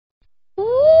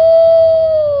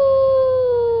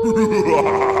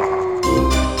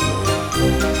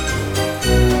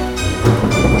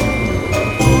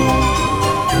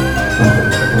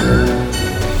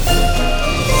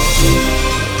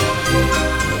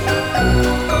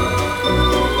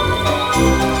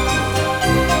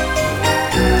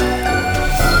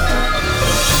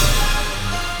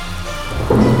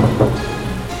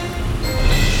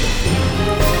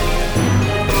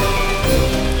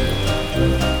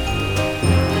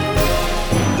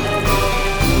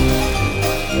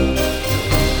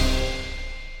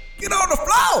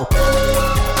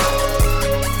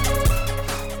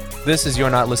This is You're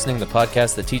Not Listening, the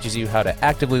podcast that teaches you how to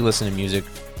actively listen to music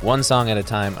one song at a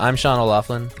time. I'm Sean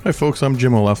O'Laughlin. Hi, folks. I'm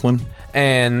Jim O'Laughlin.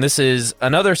 And this is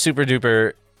another super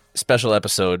duper special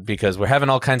episode because we're having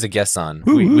all kinds of guests on.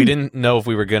 We didn't know if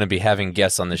we were going to be having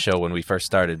guests on the show when we first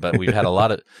started, but we've had a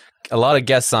lot of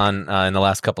guests on in the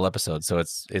last couple episodes. So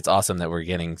it's awesome that we're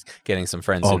getting some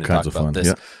friends soon to talk about this.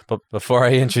 Yeah. But before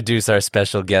I introduce our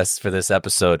special guests for this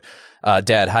episode,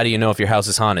 Dad, how do you know if your house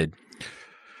is haunted?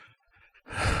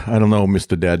 I don't know,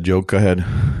 Mr. Dad joke. Go ahead.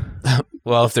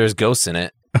 Well, if there's ghosts in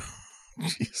it.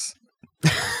 Jeez.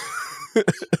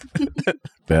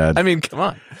 Bad. I mean, come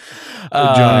on.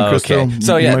 John and Crystal, okay.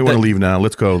 So, you might want to leave now.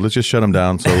 Let's go. Let's just shut him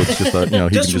down. So it's just, he can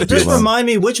just be alone. Remind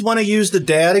me which one I used the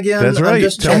dad again. That's right.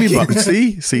 Tell me about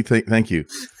it. See, thank you.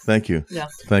 Yeah. Thank you.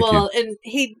 Well, and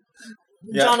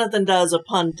Jonathan does a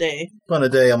pun day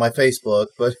on my Facebook,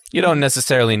 but you don't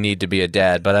necessarily need to be a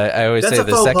dad. But I always say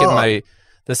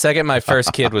the second my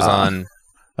first kid was on,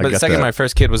 but the second my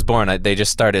first kid was born, they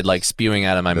just started like spewing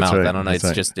out of my mouth. Right, I don't know.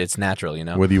 It's natural, you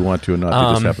know. Whether you want to or not,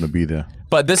 they just happen to be there.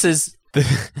 But this is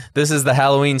the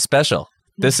Halloween special.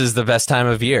 This is the best time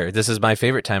of year. This is my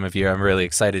favorite time of year. I'm really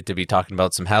excited to be talking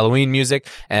about some Halloween music,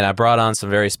 and I brought on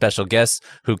some very special guests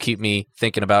who keep me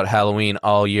thinking about Halloween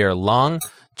all year long.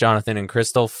 Jonathan and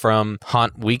Crystal from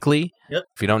Haunt Weekly. Yep.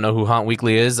 If you don't know who Haunt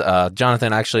Weekly is,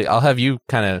 Jonathan, actually, I'll have you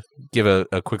kind of give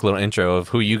a quick little intro of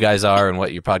who you guys are and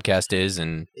what your podcast is,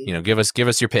 and give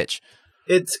us your pitch.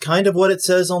 It's kind of what it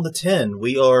says on the tin.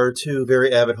 We are two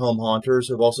very avid home haunters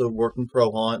who've also worked in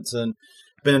pro haunts and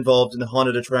been involved in the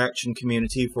haunted attraction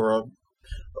community for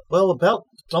about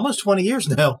almost 20 years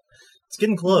now. It's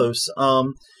getting close.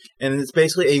 And it's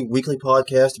basically a weekly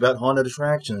podcast about haunted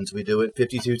attractions. We do it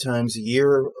 52 times a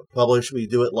year. We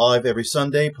do it live every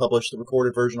Sunday, publish the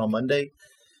recorded version on Monday.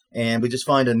 And we just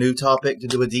find a new topic to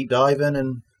do a deep dive in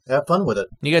and have fun with it.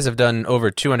 You guys have done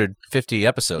over 250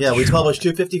 episodes. Yeah, we published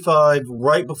 255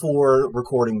 right before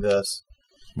recording this.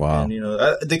 Wow. And,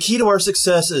 the key to our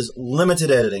success is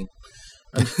limited editing.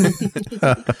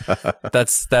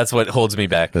 That's what holds me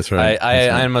back. That's right.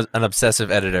 I'm an obsessive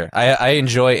editor. I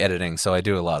enjoy editing, so I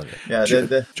do a lot of it. Yeah,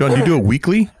 John, you do a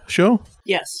weekly show?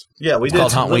 Yes. Yeah, we do.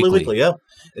 It's called Haunt Weekly. Yeah,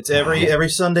 it's every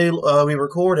Sunday we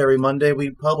record. Every Monday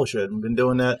we publish it. We've been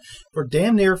doing that for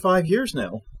damn near 5 years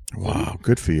now. Wow,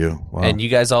 good for you. Wow. And you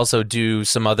guys also do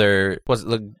some other.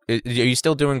 Are you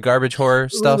still doing garbage horror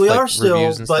stuff? We like are still,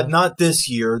 but stuff? not this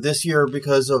year. This year,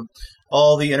 because of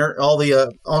all the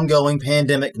ongoing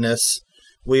pandemicness,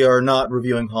 we are not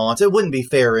reviewing haunts. It wouldn't be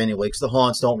fair anyway, because the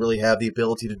haunts don't really have the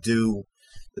ability to do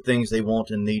the things they want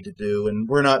and need to do, and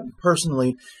we're not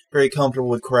personally very comfortable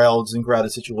with crowds and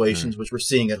crowded situations, which we're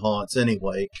seeing at haunts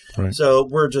anyway. Right. So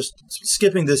we're just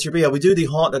skipping this year. But yeah, we do the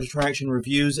haunted attraction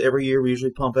reviews every year. We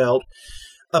usually pump out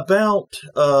about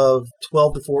 12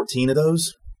 to 14 of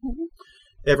those.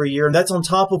 Every year, and that's on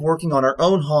top of working on our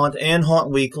own haunt and Haunt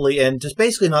Weekly, and just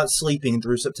basically not sleeping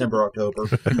through September, October,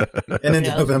 and into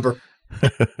November.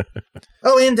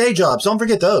 Oh, and day jobs. Don't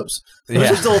forget those. Those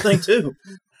are still a thing, too.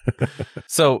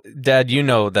 So, Dad, you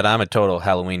know that I'm a total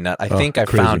Halloween nut. I think I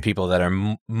found people that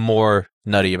are more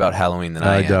nutty about Halloween than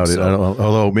I am. I doubt it.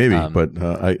 Although maybe, but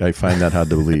I find that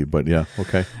hard to believe. But yeah,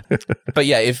 okay. But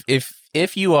yeah,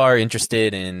 if you are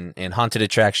interested in haunted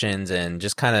attractions and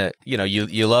just kind of,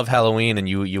 you love Halloween and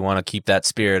you want to keep that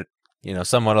spirit,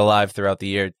 somewhat alive throughout the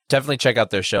year, definitely check out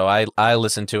their show. I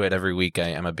listen to it every week.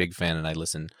 I'm a big fan and I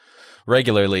listen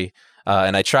regularly.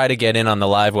 And I try to get in on the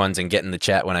live ones and get in the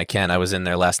chat when I can. I was in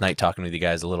there last night talking with you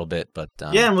guys a little bit, but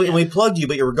yeah, and we plugged you,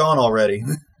 but you were gone already.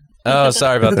 Oh,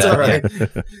 sorry about that. All right.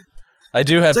 Yeah. I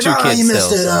do have 2 kids you still.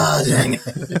 Missed it. Dang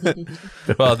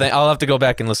it. Well, I'll have to go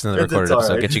back and listen to the recorded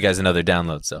episode. Get you guys another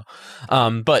download. So,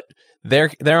 but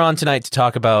they're on tonight to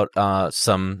talk about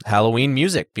some Halloween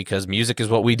music, because music is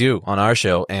what we do on our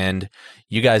show. And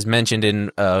you guys mentioned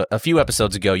in a few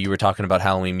episodes ago, you were talking about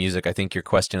Halloween music. I think your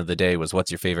question of the day was,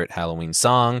 what's your favorite Halloween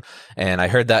song? And I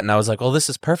heard that and I was like, well, this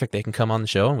is perfect. They can come on the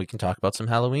show and we can talk about some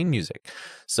Halloween music.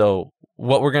 So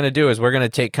what we're going to do is we're going to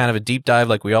take kind of a deep dive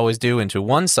like we always do into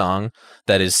one song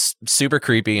that is super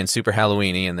creepy and super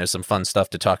Halloween-y, and there's some fun stuff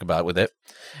to talk about with it.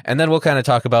 And then we'll kind of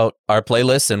talk about our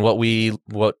playlists and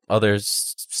what other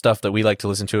stuff that we like to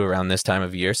listen to around this time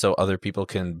of year, so other people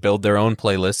can build their own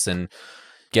playlists and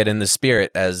get in the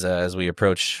spirit as we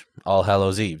approach All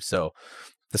Hallows Eve. So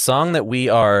the song that we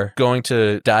are going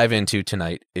to dive into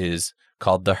tonight is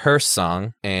called the Hearse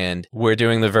song, and we're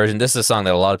doing the version. This is a song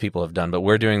that a lot of people have done, but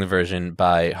we're doing the version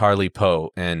by Harley Poe.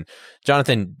 And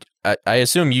Jonathan, I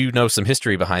assume you know some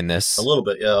history behind this. A little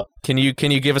bit, yeah. Can you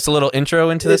give us a little intro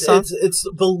into this song? It's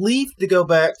believed to go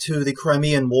back to the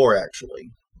Crimean War, actually.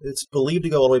 It's believed to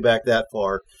go all the way back that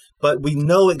far, but we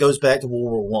know it goes back to World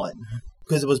War One,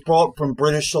 because it was brought from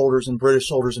British soldiers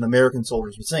and American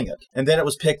soldiers would sing it. And then it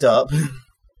was picked up.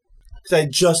 Because I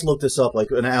just looked this up like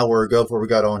an hour ago before we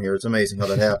got on here. It's amazing how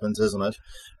that happens, isn't it?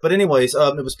 But anyways,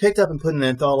 it was picked up and put in an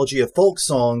anthology of folk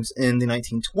songs in the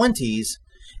 1920s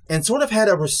and sort of had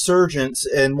a resurgence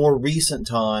in more recent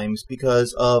times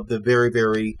because of the very,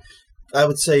 very, I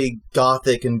would say,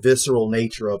 gothic and visceral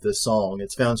nature of this song.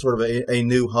 It's found sort of a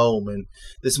new home in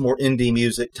this more indie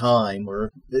music time,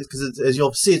 because as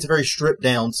you'll see, it's a very stripped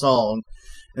down song.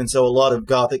 And so a lot of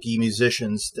gothic-y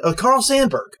musicians... Carl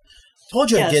Sandburg! Told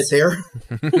you I'd get there.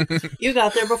 You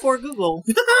got there before Google.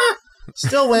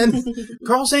 Still win.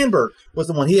 Carl Sandburg was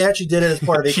the one. He actually did it as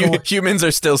part of a... Humans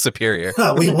are still superior.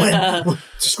 We win.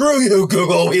 Screw you,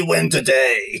 Google. We win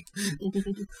today.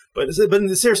 But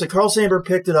seriously, Carl Sandburg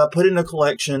picked it up, put it in a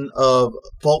collection of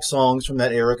folk songs from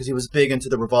that era because he was big into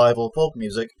the revival of folk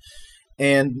music.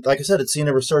 And like I said, it's seen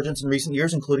a resurgence in recent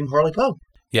years, including Harley Poe.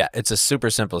 Yeah, it's a super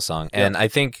simple song. And I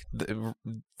think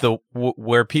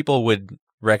where people would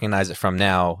recognize it from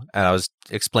now, and I was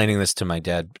explaining this to my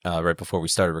dad right before we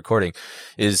started recording,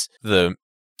 is the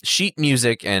sheet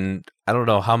music, and I don't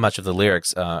know how much of the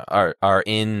lyrics are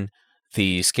in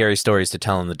the Scary Stories to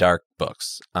Tell in the Dark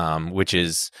books, which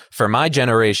is, for my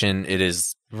generation, it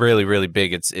is really, really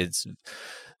big. It's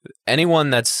anyone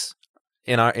that's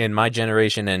in my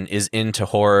generation and is into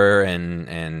horror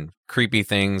and creepy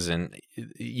things, and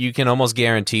you can almost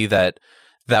guarantee that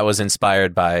was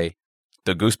inspired by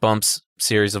the Goosebumps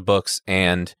series of books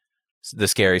and the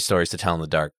Scary Stories to Tell in the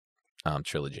Dark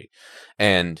trilogy.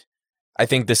 And I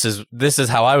think this is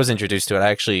how I was introduced to it. I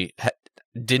actually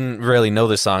didn't really know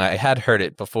this song. I had heard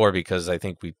it before because I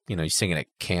think you sing it at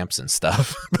camps and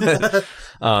stuff.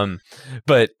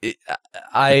 But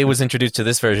I was introduced to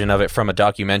this version of it from a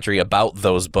documentary about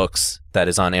those books that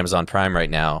is on Amazon Prime right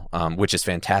now, which is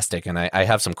fantastic. And I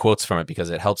have some quotes from it because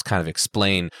it helps kind of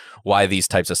explain why these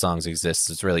types of songs exist.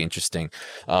 It's really interesting.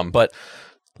 But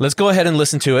let's go ahead and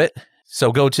listen to it.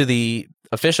 So go to the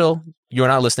official You're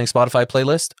Not Listening Spotify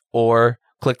playlist, or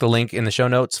click the link in the show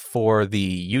notes for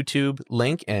the YouTube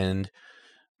link and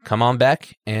come on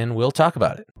back and we'll talk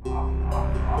about it.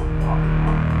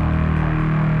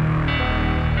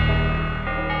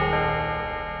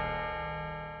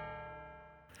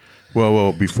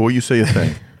 Well, before you say a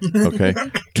thing, okay,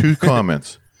 2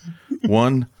 comments.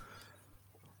 One,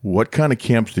 what kind of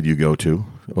camps did you go to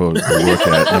or work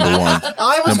at, number one?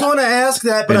 I was going to ask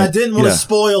that, but I didn't want to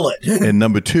spoil it. And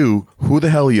number 2, who the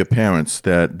hell are your parents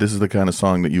that this is the kind of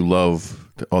song that you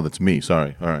love? Oh, that's me.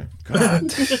 Sorry. All right.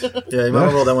 God. Yeah, you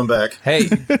might roll that one back. Hey,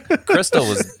 Crystal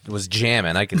was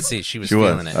jamming. I could see she was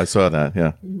feeling it. I saw that,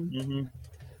 yeah.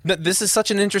 Mm-hmm. This is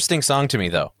such an interesting song to me,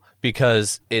 though,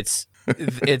 because it's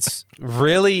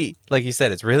really, like you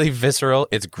said, it's really visceral.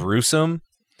 It's gruesome.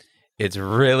 It's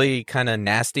really kind of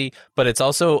nasty, but it's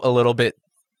also a little bit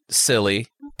silly.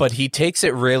 But he takes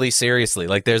it really seriously.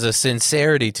 Like, there's a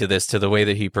sincerity to this, to the way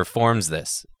that he performs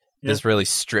this really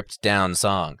stripped down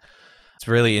song. It's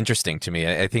really interesting to me.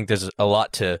 I think there's a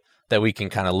lot that we can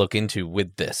kind of look into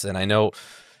with this. And I know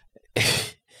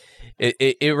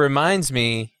it reminds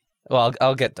me. Well,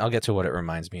 I'll get to what it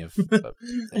reminds me of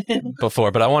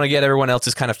before, but I want to get everyone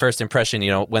else's kind of first impression,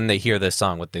 when they hear this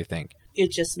song, what they think. It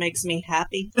just makes me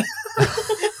happy.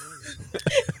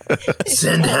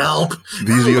 Send help.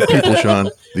 These are your people, Sean.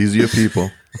 These are your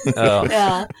people. Oh.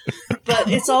 Yeah. But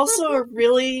it's also a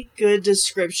really good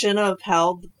description of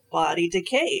how the body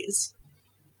decays.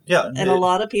 Yeah. And a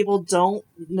lot of people don't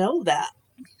know that.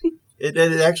 It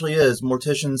actually is.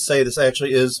 Morticians say this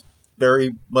actually is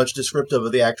very much descriptive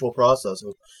of the actual process.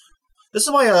 This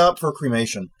is why I opt for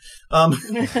cremation.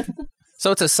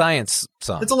 So it's a science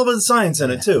song. It's a little bit of science in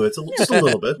it, too. It's just a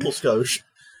little bit, a little skosh.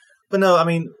 But no, I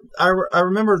mean, I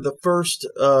remember the first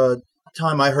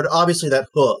time I heard, obviously, that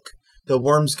hook, the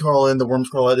worms crawl in, the worms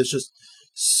crawl out, it's just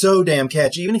so damn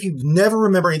catchy. Even if you never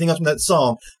remember anything else from that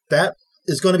song, that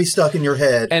is going to be stuck in your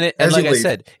head. And like I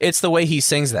said, it's the way he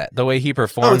sings that, the way he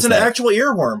performs. Oh, it's an actual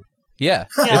earworm. Yeah,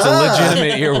 it's a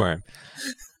legitimate earworm.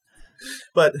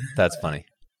 But that's funny.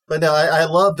 But no, I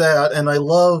love that, and I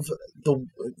love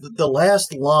the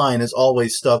last line has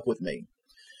always stuck with me.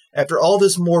 After all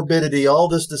this morbidity, all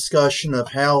this discussion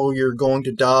of how you're going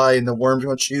to die and the worm's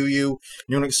going to chew you, and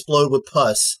you're going to explode with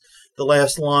pus, the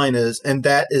last line is, and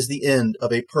that is the end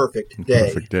of a perfect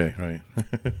day. Perfect day, right.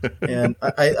 And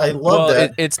I love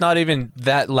that. It's not even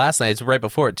that last line. It's right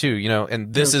before it, too,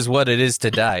 and this is what it is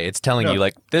to die. It's telling you,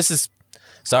 like, this is,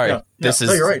 this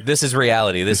is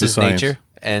reality. This is nature.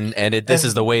 And this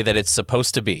is the way that it's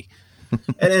supposed to be.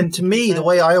 And to me, the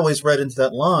way I always read into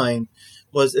that line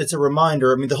was it's a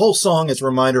reminder. I mean, the whole song is a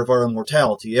reminder of our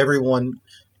immortality. Everyone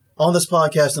on this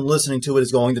podcast and listening to it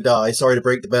is going to die. Sorry to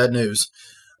break the bad news.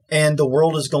 And the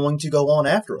world is going to go on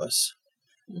after us.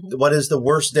 Mm-hmm. What is the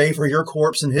worst day for your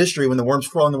corpse in history when the worms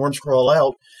crawl and the worms crawl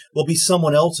out will be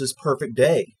someone else's perfect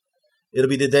day. It'll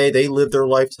be the day they live their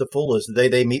life to the fullest, the day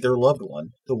they meet their loved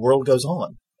one. The world goes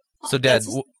on. So, Dad,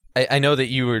 I know that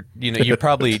you were, you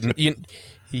probably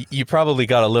you probably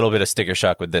got a little bit of sticker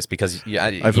shock with this because you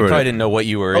probably didn't know what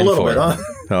you were in for. Bit, huh?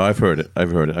 No, I've heard it. I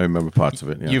remember parts of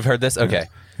it. Yeah. You've heard this? Okay.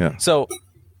 Yeah. So,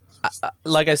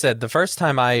 like I said, the first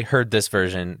time I heard this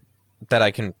version that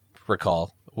I can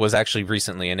recall was actually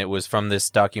recently, and it was from this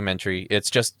documentary.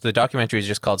 The documentary is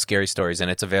just called Scary Stories,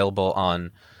 and it's available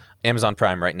on Amazon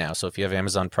Prime right now. So if you have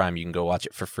Amazon Prime, you can go watch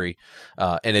it for free.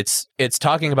 And it's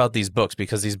talking about these books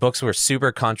because these books were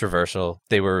super controversial.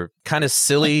 They were kind of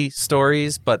silly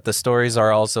stories, but the stories they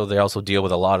also deal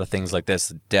with a lot of things like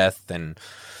this, death and,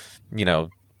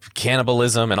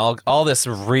 cannibalism and all this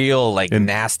real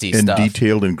nasty stuff. And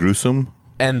detailed and gruesome.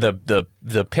 And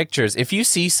the pictures, if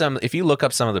you look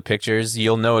up some of the pictures,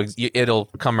 you'll know it'll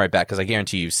come right back because I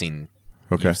guarantee you've seen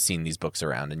these books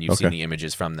around and you've seen the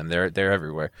images from them. They're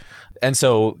everywhere. And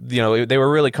so, they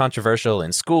were really controversial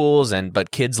in schools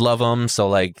but kids love them.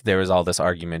 So there was all this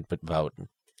argument about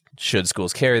should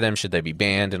schools carry them? Should they be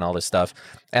banned and all this stuff?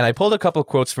 And I pulled a couple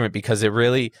quotes from it because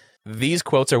these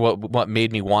quotes are what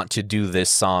made me want to do this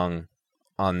song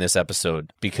on this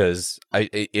episode because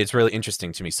it's really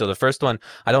interesting to me. So the first one,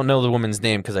 I don't know the woman's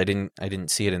name because I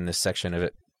didn't see it in this section of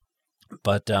it.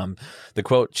 But the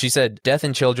quote, she said, "Death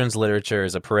in children's literature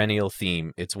is a perennial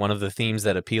theme. It's one of the themes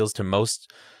that appeals most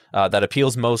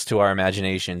to our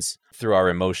imaginations through our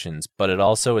emotions, but it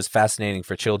also is fascinating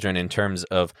for children in terms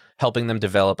of helping them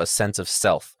develop a sense of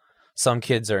self. Some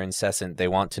kids are incessant. They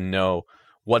want to know,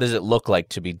 what does it look like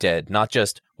to be dead? Not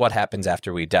just what happens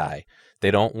after we die.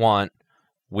 They don't want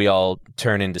we all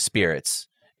turn into spirits.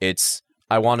 It's,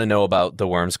 I want to know about the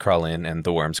worms crawl in and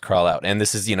the worms crawl out." And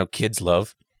this is, kids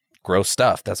love gross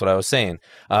stuff. That's what I was saying.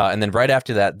 And then right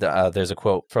after that, there's a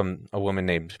quote from a woman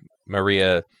named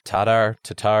Maria Tatar.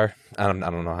 I don't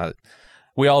know how.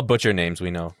 We all butcher names,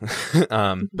 we know.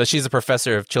 But she's a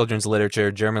professor of children's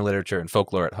literature, German literature, and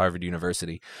folklore at Harvard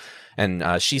University.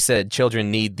 And she said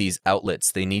children need these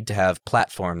outlets. They need to have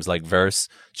platforms like verse,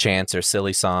 chants, or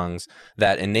silly songs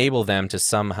that enable them to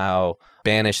somehow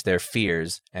banish their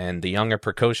fears. And the young are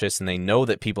precocious and they know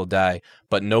that people die,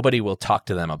 but nobody will talk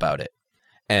to them about it.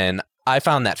 And I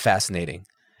found that fascinating.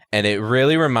 And it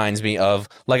really reminds me of,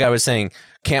 like I was saying,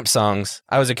 camp songs.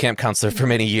 I was a camp counselor for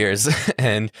many years,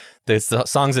 and the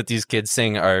songs that these kids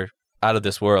sing are out of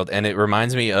this world. And it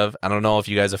reminds me of, I don't know if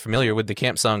you guys are familiar with the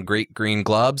camp song Great Green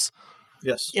Globs.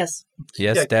 Yes. Yes,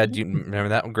 yeah. Dad, you remember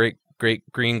that one? Great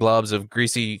green globs of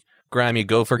greasy, grimy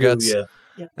gopher guts. Ooh,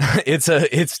 yeah.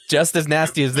 It's just as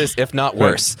nasty as this, if not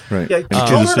worse. Right. Yeah, and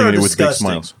kids are singing it with big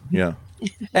smiles. Yeah.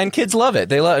 And kids love it.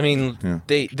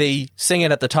 They sing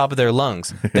it at the top of their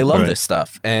lungs. They love this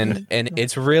stuff. And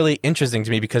it's really interesting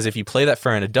to me because if you play that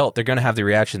for an adult, they're going to have the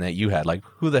reaction that you had. Like,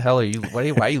 who the hell are you?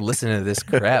 Why are you listening to this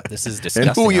crap? This is disgusting.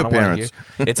 And who are your parents?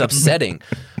 It's upsetting.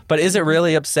 But is it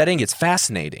really upsetting? It's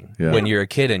fascinating when you're a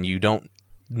kid and you don't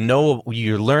know,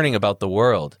 you're learning about the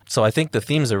world. So I think the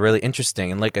themes are really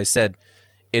interesting. And like I said,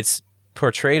 it's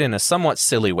portrayed in a somewhat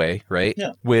silly way, right?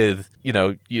 Yeah. With,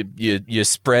 you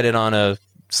spread it on a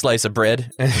slice of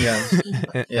bread. Yeah.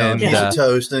 And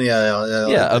toast and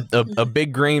a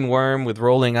big green worm with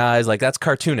rolling eyes, like that's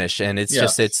cartoonish and it's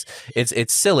just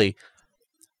it's silly.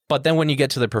 But then when you get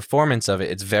to the performance of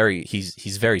it,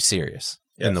 he's very serious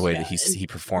in the way that he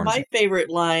performs. My favorite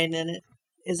line in it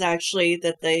is actually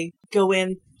that they go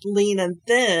in lean and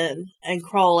thin and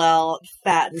crawl out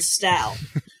fat and stout.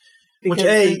 Which,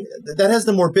 that has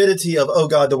the morbidity of, oh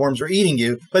God, the worms are eating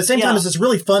you. But at the same time, it's this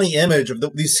really funny image of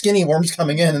these skinny worms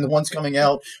coming in and the ones coming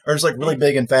out are just really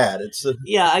big and fat. It's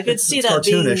I could see that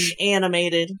cartoonish. Being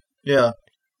animated. Yeah.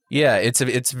 Yeah,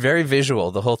 it's very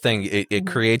visual. The whole thing it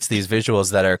creates these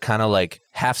visuals that are kind of like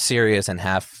half serious and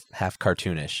half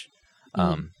cartoonish.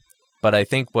 But I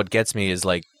think what gets me is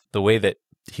like the way that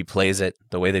he plays it,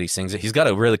 the way that he sings it. He's got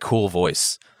a really cool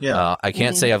voice. Yeah. I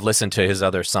can't say I've listened to his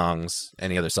other songs,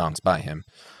 any other songs by him.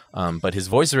 But his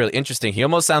voice is really interesting. He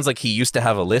almost sounds like he used to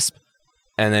have a lisp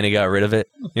and then he got rid of it.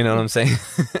 You know what I'm saying?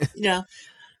 Yeah.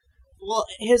 Well,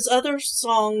 his other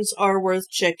songs are worth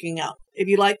checking out. If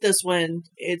you like this one,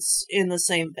 it's in the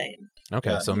same vein.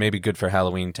 Okay, Yeah. so maybe good for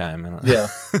Halloween time. Yeah.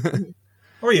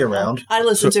 Or year round. I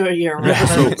listen to it year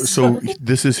round. So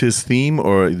this is his theme,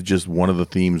 or just one of the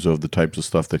themes of the types of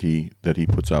stuff that he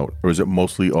puts out, or is it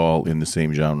mostly all in the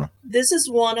same genre? This is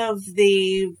one of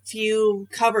the few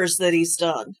covers that he's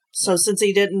done. So since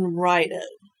he didn't write it.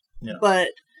 Yeah. But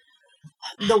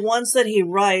the ones that he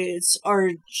writes are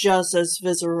just as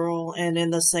visceral and in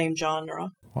the same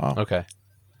genre. Wow.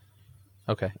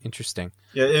 Okay, interesting.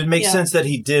 Yeah, it makes sense that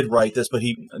he did write this, but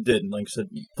he didn't. Like I said,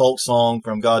 folk song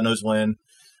from God knows when.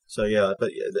 So yeah,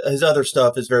 but his other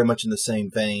stuff is very much in the same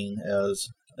vein as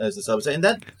this. I would say,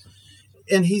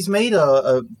 and he's made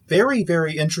a very,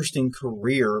 very interesting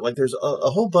career. Like there's a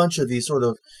whole bunch of these sort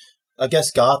of, I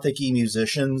guess, gothic-y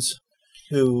musicians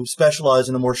who specialize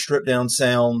in a more stripped down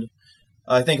sound.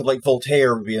 I think of like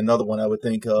Voltaire would be another one I would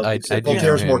think of. I do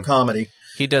Voltaire's know more him. comedy.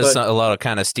 He does But- a lot of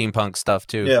kind of steampunk stuff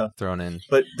too, Yeah. thrown in.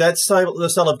 But that style, the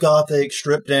style of gothic,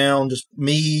 stripped down, just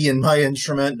me and my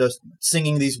instrument, just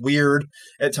singing these weird,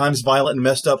 at times violent and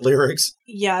messed up lyrics.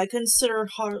 Yeah, I consider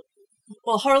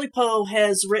Harley Poe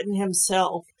has written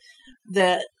himself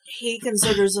that he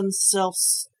considers himself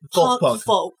Punk.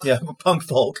 folk. Yeah, punk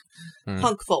folk.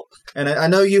 Punk folk. And I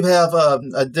know you have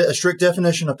a strict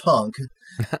definition of punk.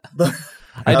 But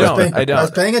I was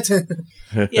don't. paying attention.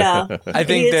 Yeah. I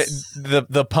think that It's-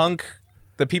 the punk,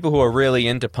 the people who are really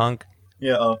into punk,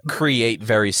 Yeah. create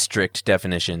very strict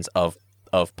definitions of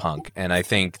punk, and I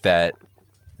think that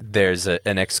there's an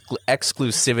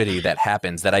exclusivity that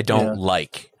happens that I don't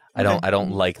like. I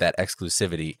don't like that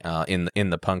exclusivity in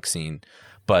the punk scene,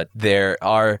 but there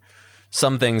are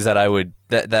some things that I would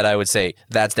say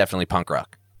that's definitely punk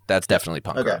rock. That's definitely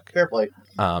punk Okay, rock. fair play.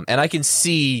 And I can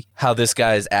see how this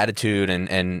guy's attitude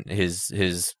and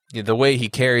his the way he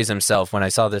carries himself. When I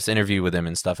saw this interview with him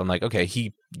and stuff, I'm like, okay,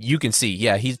 you can see,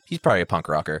 yeah, he's probably a punk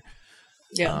rocker.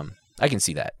 Yeah. I can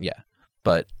see that, yeah.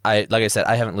 But like I said,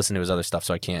 I haven't listened to his other stuff,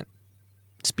 so I can't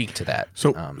speak to that.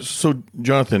 So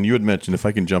Jonathan, you had mentioned, if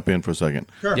I can jump in for a second,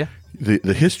 Sure. yeah,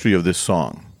 the history of this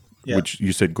song, Yeah. which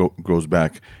you said goes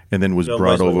back, and then was So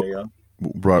brought Leslie, over yeah.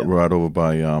 brought over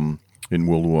by in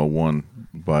World War I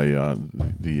by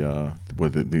the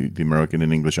American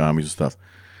and English armies and stuff.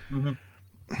 Mm-hmm.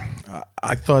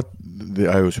 I thought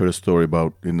I always heard a story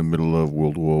about in the middle of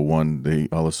World War I, they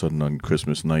all of a sudden on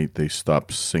Christmas night they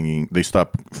stopped singing, they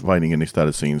stopped fighting, and they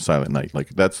started singing Silent Night. Like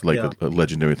that's like a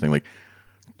legendary thing. Like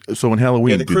so on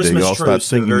Halloween, The did Christmas they all start truce, the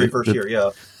singing? very first year, yeah.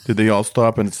 Did they all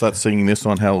stop and start singing this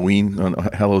on Halloween, on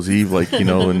Hallows Eve, like, you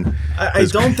know? And I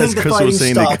don't think the Chris fighting was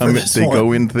saying, stopped for they this they go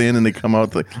one. in thin and they come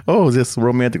out like, oh, is this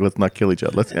romantic? Let's not kill each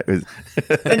other. Let's.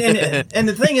 And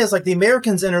the thing is, like, the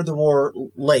Americans entered the war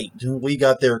late. We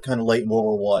got there kind of late in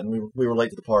World War I. We were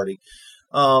late to the party.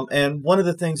 And one of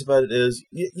the things about it is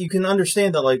you can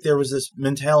understand that, like, there was this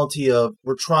mentality of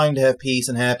we're trying to have peace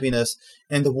and happiness,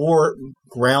 and the war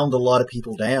ground a lot of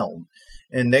people down.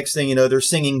 And next thing you know, they're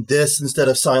singing this instead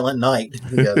of Silent Night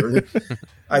together.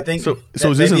 I think So that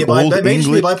is this may an be old that may just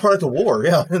be a English- byproduct of war?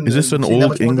 Yeah. Is this an See that old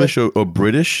much more English or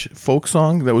British folk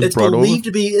song that was It's brought over? believed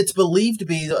to be. It's believed to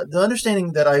be. The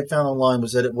understanding that I found online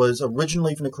was that it was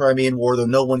originally from the Crimean War, though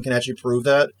no one can actually prove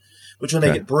that, which would make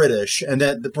Okay. it British, and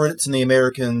that the Brits and the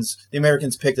Americans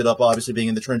picked it up, obviously being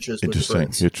in the trenches with the Interesting.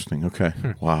 Brits. Interesting. Okay.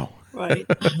 Wow. Right.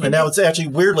 And now it's actually,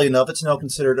 weirdly enough, it's now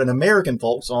considered an American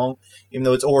folk song, even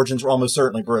though its origins were almost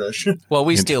certainly British. well,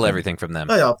 we steal everything from them.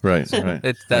 Oh, yeah. Right.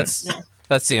 Right.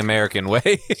 That's the American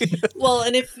way. Well,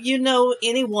 and if you know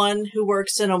anyone who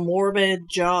works in a morbid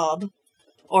job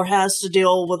or has to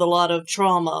deal with a lot of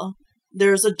trauma,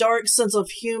 there's a dark sense of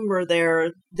humor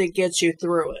there that gets you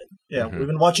through it. Yeah, we've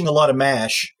been watching a lot of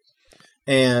MASH,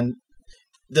 and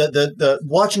the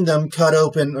watching them cut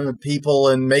open people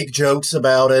and make jokes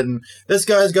about it, and this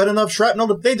guy's got enough shrapnel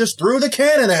that they just threw the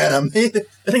cannon at him. They didn't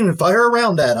even fire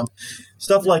around at him.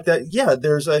 Stuff like that. Yeah,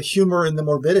 there's a humor in the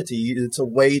morbidity. It's a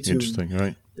way to. Interesting.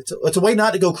 Right. It's a way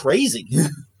not to go crazy.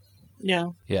 Yeah.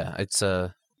 Yeah,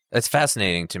 it's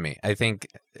fascinating to me. I think,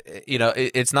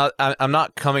 it's not. I'm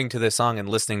not coming to this song and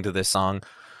listening to this song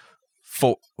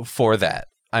for that.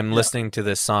 I'm listening to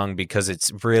this song because it's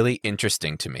really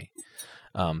interesting to me.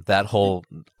 That whole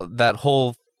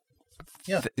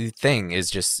thing is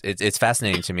just it's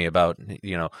fascinating to me about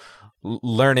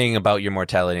learning about your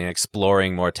mortality and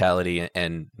exploring mortality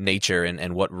and nature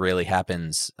and what really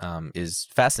happens is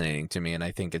fascinating to me. And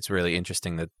I think it's really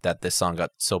interesting that this song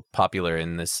got so popular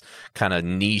in this kind of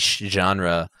niche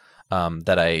genre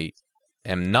that I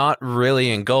am not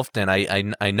really engulfed in.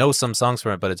 I know some songs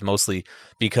from it, but it's mostly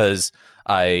because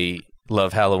I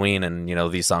love Halloween, and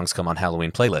these songs come on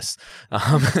Halloween playlists,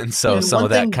 and so some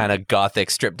of that kind of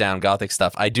gothic, stripped down gothic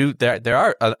stuff. I do. There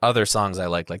are other songs I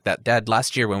like that. Dad,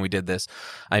 last year when we did this,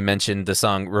 I mentioned the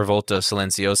song Revolta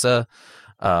Silenciosa.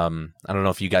 I don't know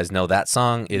if you guys know that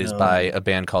song. It is by a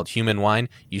band called Human Wine.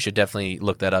 You should definitely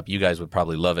look that up. You guys would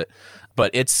probably love it.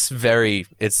 But it's the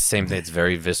same thing. It's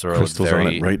very visceral. Crystal's it's very,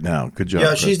 on it right now. Good job.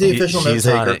 Yeah, she's the official note She's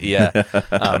on taker. it, yeah.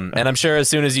 And I'm sure as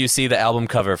soon as you see the album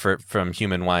cover from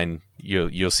Human Wine,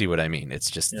 you'll see what I mean.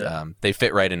 It's just they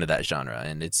fit right into that genre,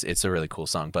 and it's a really cool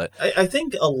song. But I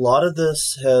think a lot of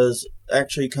this has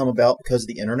actually come about because of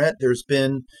the internet. There's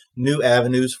been new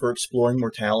avenues for exploring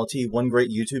mortality. One great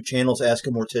YouTube channel is Ask a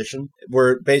Mortician,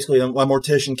 where basically a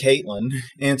mortician, Caitlin,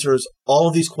 answers all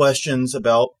of these questions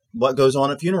about what goes on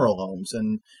at funeral homes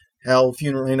and how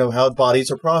how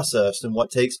bodies are processed and what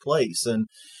takes place. And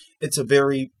it's a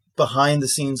very behind the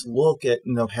scenes look at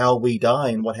how we die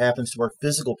and what happens to our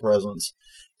physical presence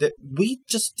that we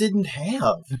just didn't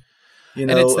have. And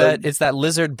it's that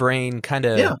lizard brain kind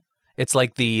of. Yeah. It's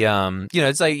like the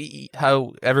it's like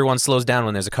how everyone slows down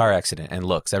when there's a car accident and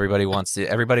looks. Everybody wants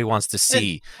to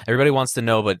see. Everybody wants to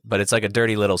know, but it's like a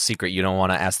dirty little secret. You don't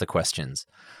want to ask the questions.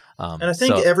 And I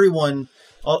think everyone,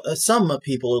 some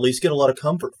people at least, get a lot of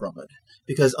comfort from it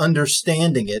because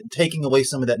understanding it, taking away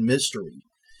some of that mystery,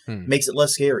 makes it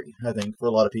less scary, I think, for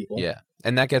a lot of people. Yeah.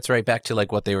 And that gets right back to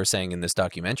like what they were saying in this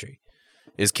documentary.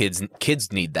 Is kids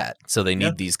need that, so they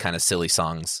need these kind of silly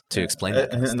songs to explain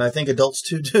that. And I think adults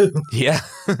too do. Yeah.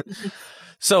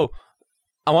 So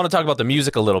I want to talk about the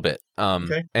music a little bit.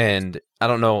 Okay. And I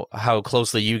don't know how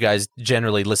closely you guys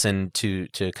generally listen to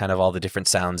kind of all the different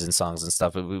sounds and songs and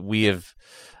stuff. We have,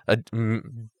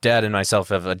 Dad and myself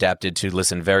have adapted to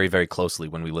listen very, very closely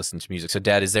when we listen to music. So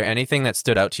Dad, is there anything that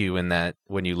stood out to you in that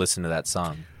when you listen to that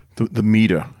song? The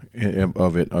meter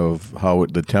of it, of how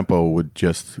the tempo would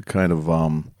just kind of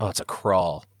it's a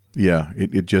crawl. Yeah,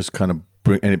 it just kind of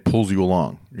and it pulls you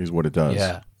along is what it does.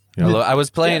 Yeah. I was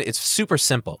playing. It's super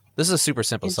simple. This is a super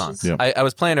simple song. I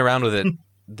was playing around with it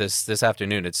this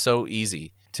afternoon. It's so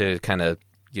easy to kind of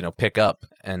pick up,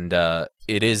 and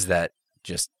it is that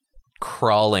just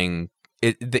crawling.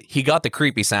 He got the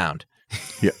creepy sound.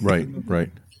 Yeah. Right.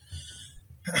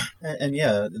 And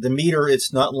the meter.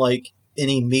 It's not like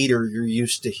any meter you're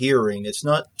used to hearing. It's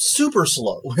not super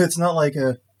slow. It's not like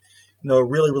a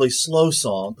really, really slow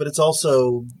song, but it's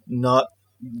also not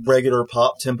regular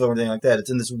pop tempo or anything like that. It's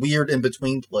in this weird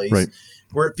in-between place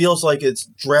where it feels like it's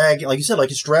dragging, like you said,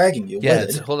 like it's dragging you. Yeah,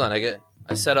 hold on.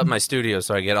 I set up my studio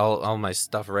so I get all my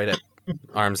stuff right at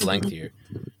arm's length here.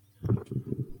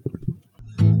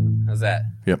 How's that?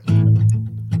 Yep.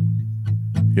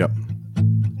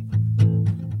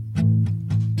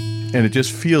 And it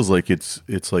just feels like it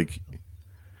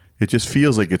just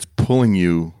feels like it's pulling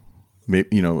you,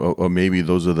 or maybe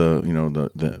those are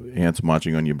the ants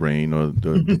marching on your brain, or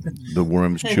the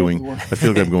worms chewing. I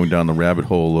feel like I'm going down the rabbit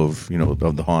hole of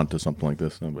the haunt or something like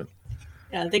this. But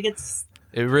yeah, I think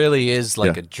it really is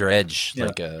like a dredge,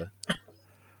 like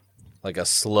a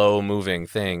slow moving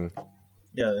thing.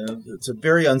 Yeah, it's a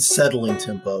very unsettling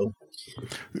tempo.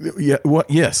 Yeah. Well,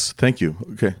 yes. Thank you.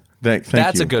 Okay. Thank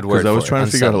That's you. a good word. Because I was trying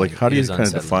to figure out how do you kind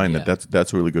of define that?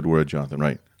 That's a really good word, Jonathan.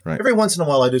 Right. Every once in a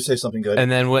while, I do say something good.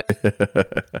 And then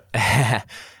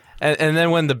and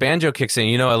then when the banjo kicks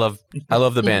in, I love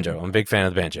the banjo. I'm a big fan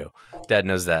of the banjo. Dad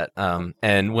knows that.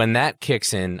 And when that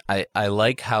kicks in, I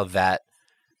like how that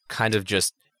kind of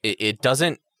just it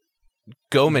doesn't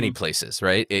go many places,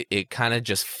 right? It kind of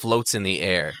just floats in the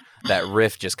air. That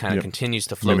riff just kind of continues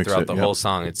to float throughout the whole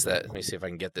song. It's that. Let me see if I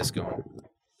can get this going.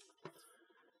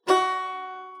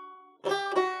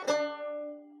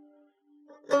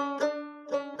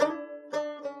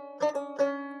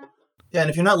 Yeah, and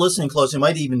if you're not listening close, you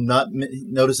might even not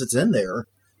notice it's in there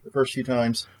the first few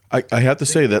times. I have to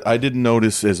say that I didn't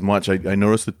notice as much. I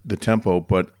noticed the tempo,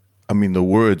 but I mean the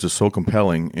words are so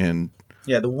compelling and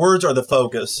the words are the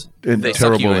focus. And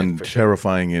terrible and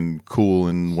terrifying and cool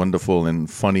and wonderful and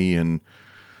funny and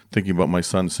thinking about my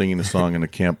son singing a song in a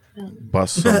camp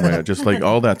bus somewhere, just like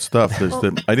all that stuff.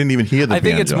 I didn't even hear the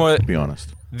banjo, it's more, to be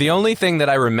honest. The only thing that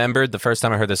I remembered the first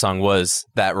time I heard the song was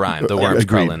that rhyme, the worms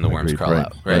crawl in, the worms crawl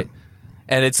out, right?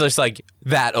 And it's just like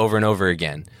that over and over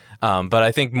again. But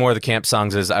I think more of the camp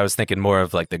songs is I was thinking more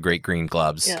of like the Great Green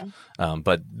Globs. Yeah.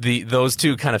 But those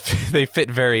two kind of they fit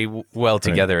very well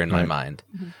together in my mind.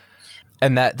 Mm-hmm.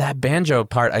 And that banjo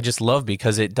part I just love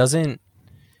because it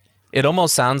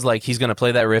almost sounds like he's going to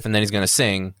play that riff and then he's going to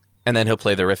sing and then he'll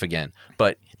play the riff again.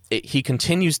 But he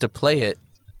continues to play it,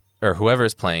 or whoever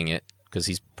is playing it, because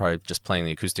he's probably just playing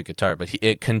the acoustic guitar, but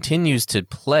it continues to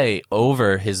play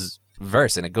over his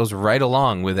verse and it goes right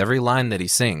along with every line that he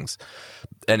sings.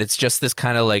 And it's just this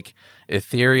kind of like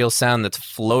ethereal sound that's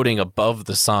floating above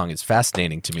the song. It's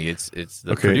fascinating to me. It's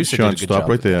the producer Sean, did a good stop job right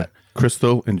with there. that.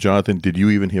 Crystal and Jonathan, did you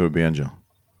even hear a banjo?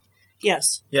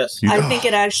 Yes. Yes. I think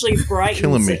it actually brightens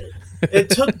Killing me. it.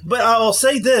 It took, but I'll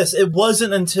say this: it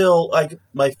wasn't until like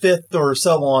my fifth or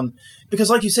so on, because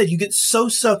like you said, you get so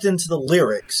sucked into the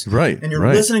lyrics, Right, and you're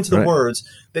right, listening to the right. words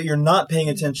that you're not paying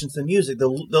attention to the music.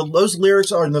 Those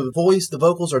lyrics are in the voice, the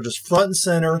vocals are just front and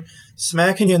center,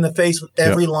 smacking you in the face with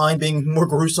every line being more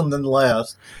gruesome than the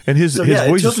last. And his So, yeah, it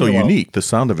voice took is so me a while. unique. The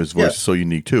sound of his voice Yes. is so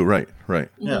unique too. Right.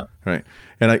 Yeah. Right.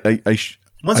 And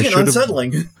Once again,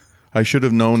 unsettling. I should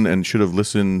have known and should have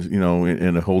listened,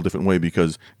 in a whole different way,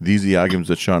 because these are the arguments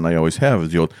that Sean and I always have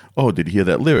is the old, oh, did you hear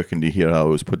that lyric? And did you hear how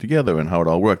it was put together and how it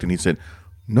all worked? And he said,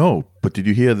 no, but did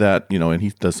you hear that? And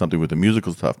he does something with the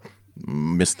musical stuff.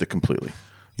 Missed it completely.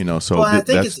 So Well, I think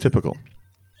that's it's- typical.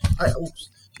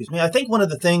 Excuse me. I think one of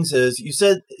the things is you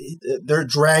said they're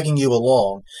dragging you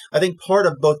along. I think part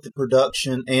of both the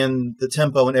production and the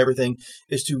tempo and everything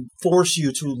is to force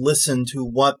you to listen to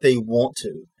what they want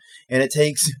to. And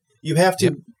you have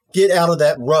to get out of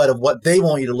that rut of what they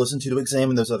want you to listen to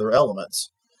examine those other elements.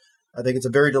 I think it's a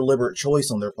very deliberate choice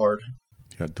on their part.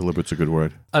 Yeah, deliberate's a good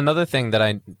word. Another thing that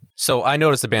I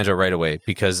noticed the banjo right away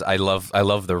because I love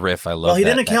the riff. I love. Well, he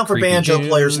that- didn't that account for creepy banjo doo,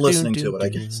 players doo, listening doo, to it, I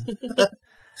doo.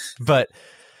 guess.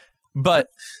 But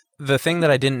the thing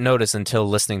that I didn't notice until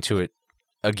listening to it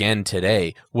again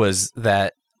today was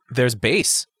that there's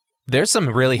bass. There's some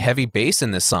really heavy bass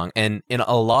in this song, and in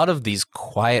a lot of these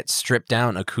quiet, stripped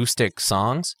down acoustic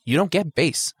songs, you don't get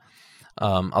bass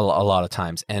a lot of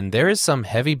times, and there is some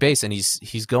heavy bass, and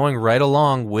he's going right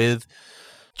along with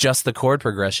just the chord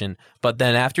progression. But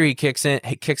then after he kicks it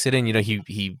in,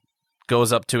 he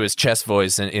goes up to his chest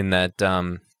voice in that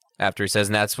after he says,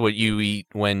 and that's what you eat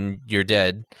when you're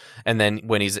dead, and then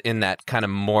when he's in that kind of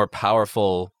more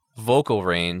powerful vocal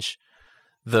range,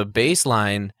 the bass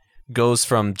line goes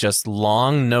from just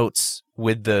long notes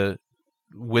with the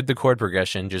chord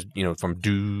progression, just from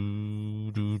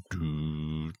do do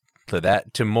do to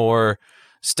that to more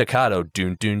staccato,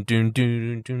 dun dun dun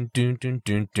dun dun dun dun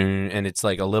dun dun, and it's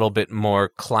like a little bit more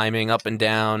climbing up and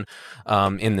down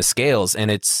in the scales, and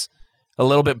it's a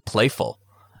little bit playful.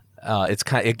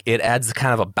 It adds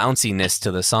kind of a bounciness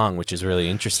to the song, which is really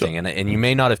interesting, and you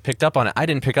may not have picked up on it. I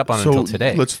didn't pick up on it until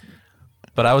today.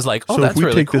 But I was like, oh, so that's if we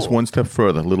really take cool. this one step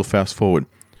further, a little fast forward,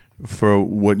 for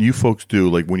what you folks do,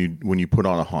 like when you put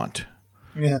on a haunt.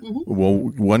 Yeah. Well,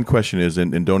 one question is,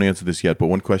 and don't answer this yet, but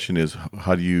one question is,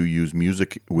 how do you use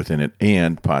music within it?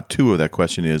 And part two of that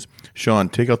question is, Sean,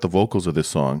 take out the vocals of this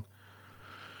song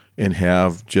and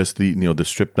have just the the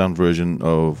stripped down version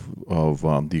of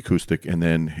the acoustic, and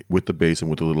then with the bass and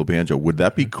with the little banjo. Would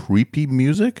that be creepy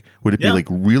music? Would it be like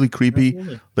really creepy,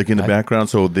 like in the background?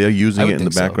 So they're using it in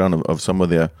the background of some of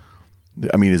their.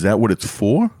 I mean, is that what it's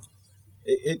for?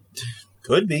 It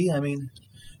could be. I mean,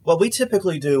 what we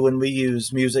typically do when we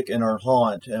use music in our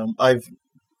haunt, I've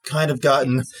kind of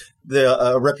gotten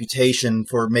the reputation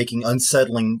for making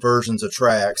unsettling versions of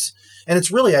tracks. And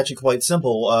it's really actually quite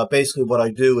simple. Basically, what I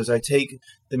do is I take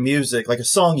the music, like a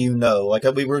song like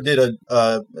we did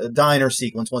a diner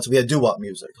sequence once. We had doo-wop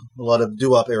music, a lot of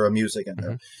doo-wop era music in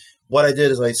there. What I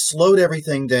did is I slowed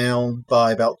everything down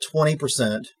by about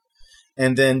 20%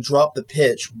 and then dropped the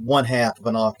pitch 1/2 of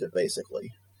an octave,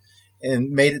 basically, and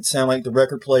made it sound like the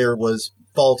record player was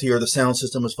faulty or the sound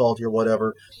system was faulty or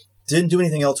whatever. Didn't do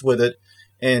anything else with it.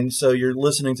 And so you're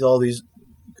listening to all these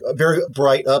very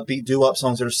bright, upbeat doo-wop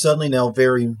songs that are suddenly now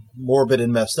very morbid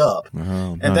and messed up.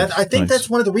 Oh, And nice, I think nice. that's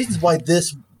one of the reasons why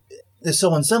this is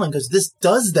so unsettling, because this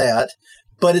does that,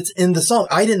 but it's in the song.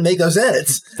 I didn't make those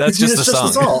edits. That's just the the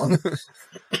song.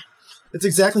 It's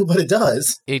exactly what it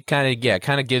does. It kind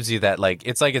of gives you that, like,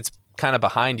 it's kind of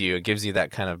behind you. It gives you that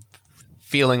kind of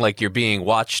feeling like you're being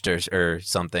watched or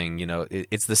something.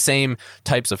 It's the same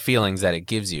types of feelings that it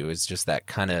gives you. It's just that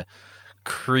kind of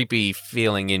creepy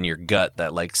feeling in your gut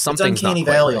that like something's it's uncanny not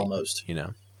quite valley right, almost. You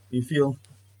You feel?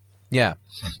 Yeah.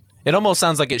 It almost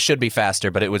sounds like it should be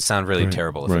faster, but it would sound really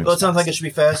terrible if it was Well, it sounds like fast. it should be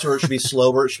faster, or it should be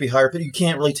slower, it should be higher, but you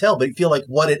can't really tell. But you feel like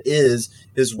what it is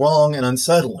wrong and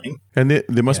unsettling. And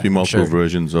there must be multiple sure.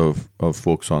 versions of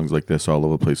folk songs like this all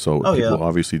over the place. So people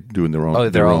obviously doing their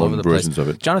own, they're all over the versions place.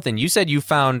 of it. Jonathan, you said you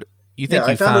found. You think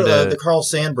I you found a the Carl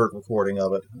Sandburg recording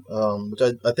of it, which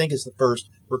I think is the first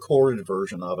recorded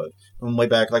version of it from way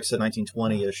back, like I said,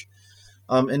 1920-ish.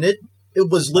 And it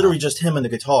was literally just him and the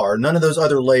guitar. None of those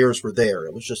other layers were there.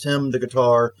 It was just him, the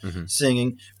guitar,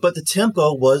 singing. But the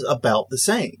tempo was about the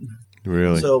same.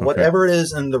 Really? So whatever it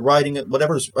is in the writing,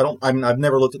 I've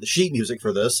never looked at the sheet music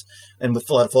for this. And with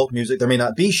a lot of folk music, there may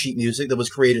not be sheet music that was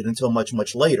created until much,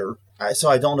 much later. So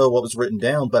I don't know what was written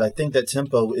down, but I think that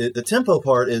the tempo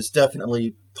part is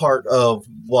definitely part of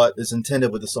what is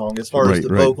intended with the song. As far as the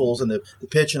vocals and the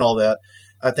pitch and all that,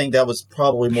 I think that was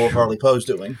probably more Harley Poe's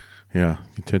doing. Yeah,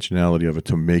 intentionality of it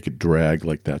to make it drag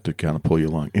like that to kind of pull you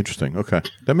along. Interesting. Okay,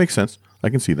 that makes sense. I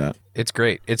can see that. It's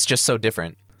great. It's just so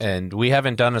different, and we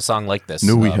haven't done a song like this.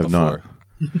 No, we have before. not.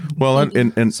 Well,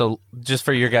 and so just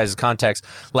for your guys' context,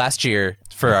 last year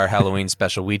for our Halloween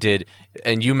special, we did,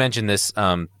 and you mentioned this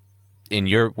when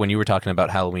you were talking about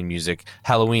Halloween music,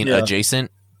 Halloween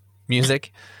adjacent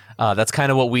music. That's kind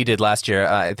of what we did last year.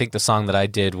 I think the song that I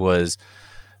did was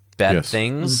Bad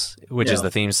Things, which is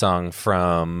the theme song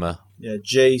from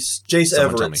Jace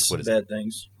Everett's what is Bad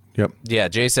Things. Yep. Yeah,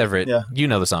 Jace Everett. Yeah. You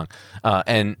know the song.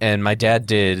 And my dad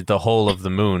did The Whole of the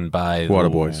Moon by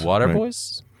Waterboys.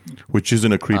 Waterboys? Which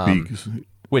isn't a creepy.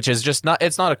 Which is just not.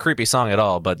 It's not a creepy song at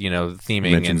all. But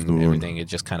theming and everything, it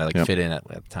just kind of fit in at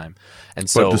the time. And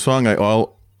so, but the song I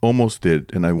almost did,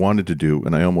 and I wanted to do,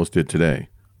 and I almost did today,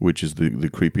 which is the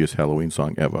creepiest Halloween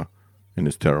song ever, and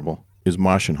it's terrible, is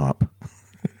Martian Hop.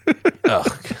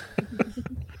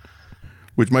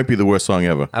 Which might be the worst song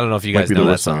ever. I don't know if you guys know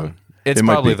that song. It's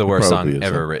probably the worst song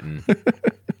ever written.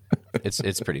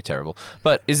 It's pretty terrible.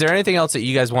 But is there anything else that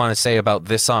you guys want to say about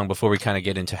this song before we kind of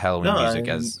get into Halloween music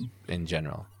as in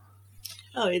general?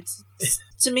 Oh, it's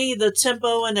to me the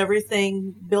tempo and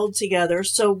everything build together.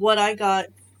 So what I got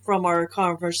from our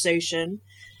conversation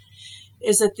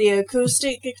is that the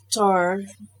acoustic guitar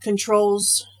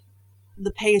controls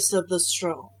the pace of the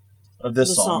song. Of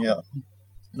this song, yeah.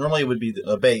 Normally it would be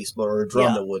a bass or a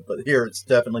drum that would, but here it's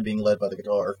definitely being led by the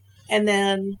guitar. And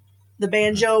then the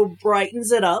banjo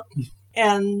brightens it up,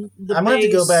 and the I'm going to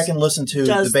have to go back and listen to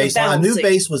the bass. I knew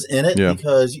bass was in it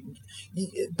because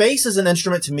bass is an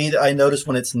instrument to me that I notice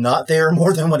when it's not there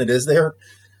more than when it is there,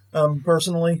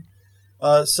 personally.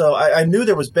 So I knew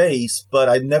there was bass, but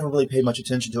I never really paid much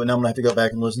attention to it. Now I'm going to have to go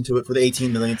back and listen to it for the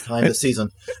 18 millionth time this season.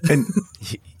 And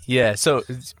yeah, so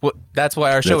that's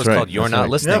why our show is called "You're Not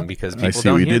Listening" because people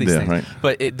don't hear these things. Right.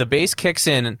 But the bass kicks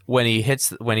in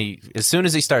as soon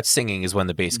as he starts singing is when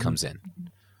the bass comes in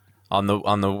on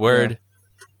the word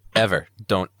ever.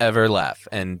 Don't ever laugh,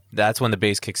 and that's when the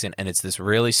bass kicks in, and it's this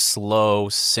really slow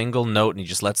single note, and he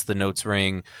just lets the notes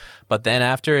ring. But then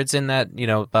after it's in that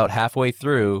about halfway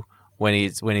through. When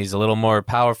he's a little more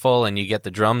powerful, and you get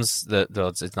the drums,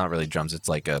 it's not really drums; it's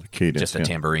like just a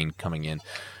tambourine coming in.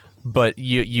 But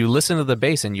you listen to the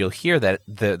bass, and you'll hear that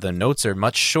the notes are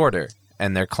much shorter,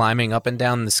 and they're climbing up and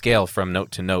down the scale from note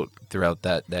to note throughout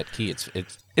that key.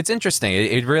 It's interesting.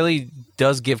 It really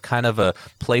does give kind of a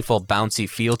playful, bouncy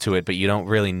feel to it, but you don't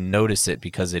really notice it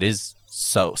because it is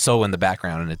so in the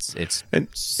background, and it's and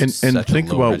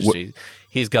think about what.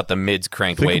 He's got the mids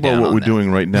cranked way down. Think about what we're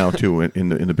doing right now too in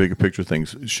the bigger picture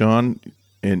things. Sean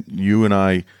and you and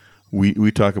I,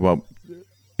 we talk about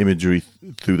imagery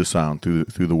through the sound, through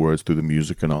the words, through the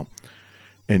music and all.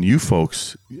 And you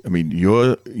folks, I mean,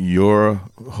 your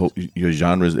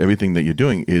genres, everything that you're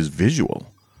doing is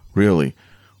visual, really.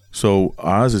 So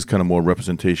ours is kind of more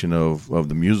representation of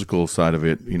the musical side of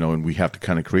it, and we have to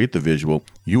kind of create the visual.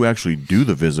 You actually do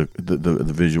the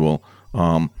visual.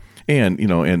 And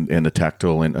and the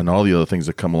tactile and all the other things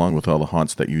that come along with all the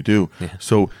haunts that you do. Yeah.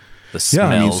 So the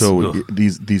smells.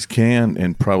 These can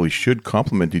and probably should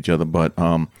complement each other, but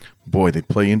boy, they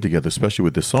play in together, especially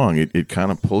with this song. It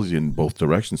kind of pulls you in both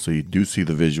directions. So you do see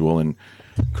the visual, and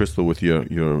Crystal with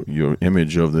your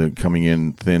image of the coming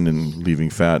in thin and leaving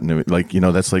fat, and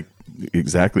that's like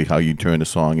exactly how you turn a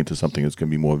song into something that's going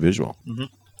to be more visual. Mm-hmm.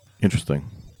 Interesting.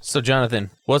 So,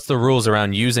 Jonathan, what's the rules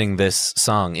around using this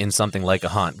song in something like a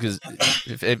haunt? Because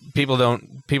people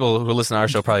who listen to our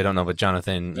show probably don't know, but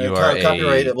Jonathan, you are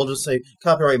copyright. We'll just say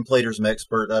copyright and plagiarism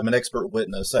expert. I'm an expert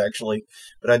witness, actually,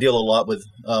 but I deal a lot with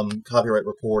copyright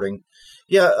reporting.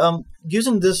 Yeah,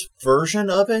 using this version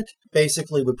of it,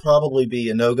 basically would probably be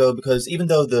a no-go, because even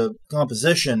though the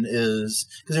composition is...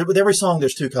 Because with every song,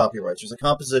 there's 2 copyrights. There's a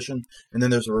composition, and then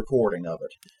there's a recording of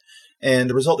it.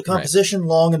 And the result, the composition,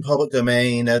 long in public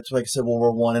domain. That's, like I said,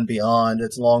 World War I and beyond.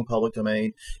 It's long public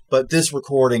domain. But this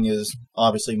recording is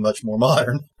obviously much more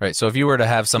modern. Right. So if you were to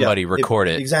have somebody record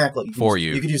it exactly for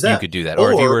you, you could use that. You could do that.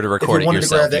 Or if you were to record it yourself, you could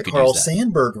grab that you could Carl use that.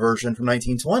 Sandburg version from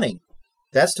 1920.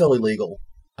 That's totally legal.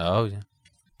 Oh, yeah.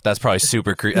 That's probably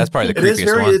super creepy. That's probably the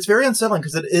creepiest one. It's very unsettling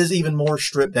because it is even more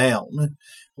stripped down.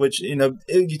 Which,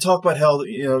 you talk about how,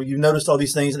 you noticed all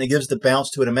these things and it gives the bounce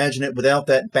to it. Imagine it without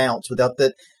that bounce, without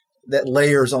that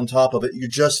layers on top of it. You're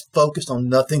just focused on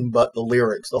nothing but the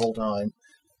lyrics the whole time.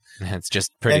 It's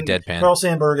just pretty deadpan. Carl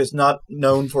Sandburg is not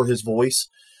known for his voice.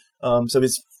 So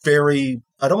it's very,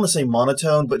 I don't want to say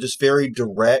monotone, but just very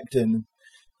direct, and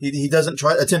he doesn't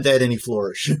attempt to add any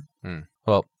flourish.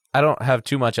 Well, I don't have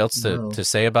too much else to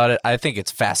say about it. I think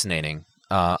it's fascinating.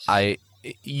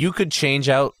 You could change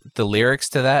out the lyrics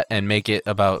to that and make it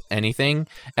about anything,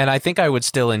 and I think I would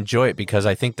still enjoy it because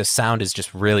I think the sound is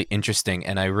just really interesting,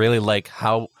 and I really like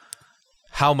how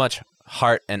much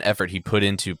heart and effort he put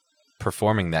into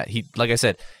performing that. He, like I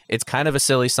said, it's kind of a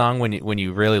silly song when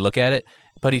you really look at it,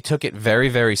 but he took it very,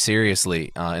 very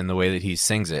seriously in the way that he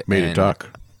sings it. Made it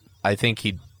dark. I think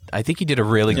he did a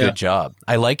really good job.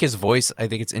 I like his voice. I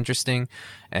think it's interesting,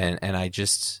 and I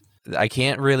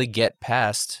can't really get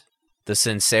past the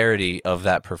sincerity of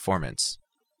that performance.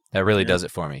 That really does it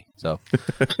for me. So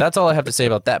that's all I have to say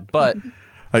about that. But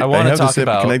I want to talk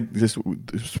about... Can I just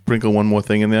sprinkle one more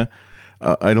thing in there?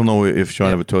 I don't know if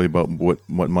Sean ever told you about what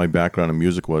my background in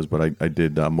music was, but I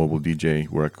did mobile DJ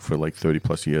work for like 30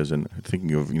 plus years, and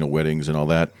thinking of weddings and all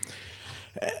that.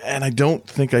 And I don't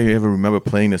think I ever remember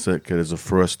playing this as a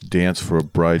first dance for a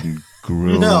bride and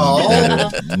groom. No.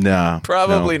 Nah.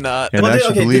 Probably not. And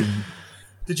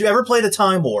did you ever play the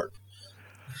Time Warp?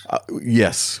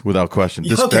 Yes, without question.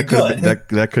 Okay,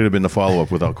 that could have been the follow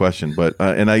up without question. But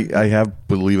and I have,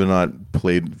 believe it or not,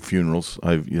 played funerals.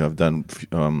 I've done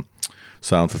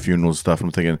sound for funeral stuff, and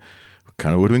I'm thinking,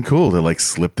 kind of would have been cool to like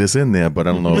slip this in there, but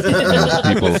I don't know if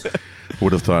people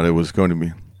would have thought it was going to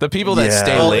be. The people that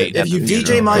stay late. If you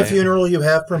DJ my funeral, you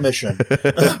have permission.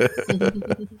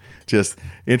 Just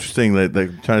interesting that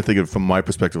trying to think of it from my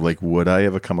perspective, like, would I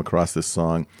ever come across this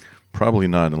song? Probably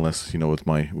not, unless with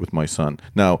my son.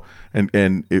 Now, and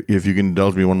if you can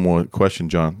indulge me one more question,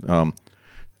 Jonathan,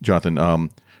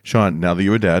 Sean, now that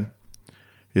you're a dad,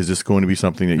 is this going to be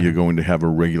something that you're going to have a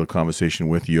regular conversation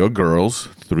with your girls,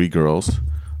 3 girls,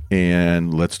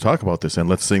 and let's talk about this and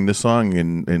let's sing this song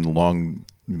in long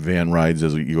van rides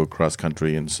as you go cross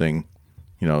country and sing,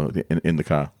 in the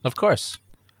car? Of course,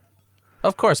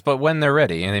 but when they're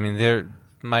ready, and I mean,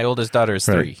 my oldest daughter is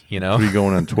 3. Right. 3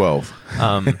 going on 12.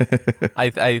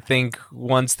 I think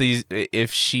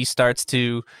if she starts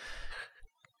to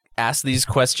ask these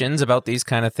questions about these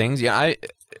kind of things, I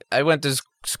went to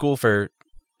school for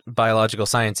biological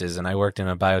sciences, and I worked in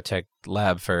a biotech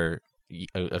lab for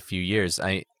a few years.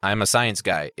 I'm a science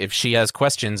guy. If she has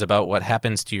questions about what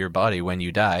happens to your body when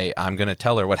you die, I'm going to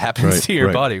tell her what happens to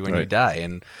your body when you die.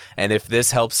 And if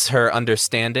this helps her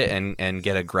understand it and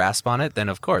get a grasp on it, then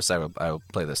of course I will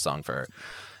play this song for her.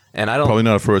 And I don't probably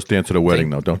not a first dance at a wedding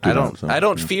though. Don't do that. So, I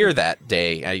don't fear that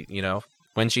day.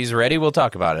 When she's ready, we'll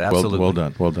talk about it. Absolutely. Well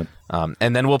done.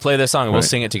 And then we'll play this song and we'll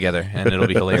sing it together, and it'll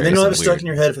be hilarious. And then you'll have it stuck in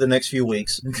your head for the next few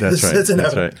weeks. That's right.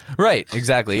 That's right. Right,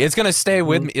 exactly. It's going to stay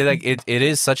with me. Like it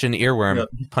is such an earworm,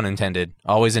 pun intended.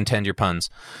 Always intend your puns.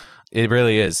 It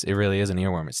really is. It really is an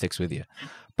earworm. It sticks with you.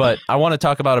 But I want to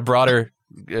talk about a broader,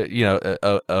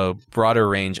 a broader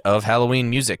range of Halloween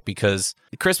music, because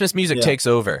Christmas music takes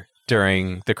over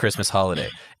during the Christmas holiday,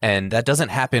 and that doesn't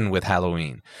happen with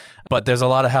Halloween. But there's a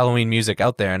lot of Halloween music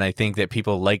out there, and I think that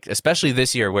people like, especially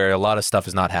this year where a lot of stuff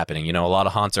is not happening. A lot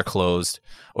of haunts are closed,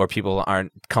 or people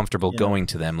aren't comfortable going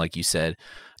to them, like you said.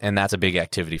 And that's a big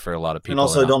activity for a lot of people. And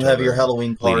also don't have your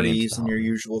Halloween parties and your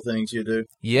usual things you do.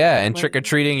 Yeah, and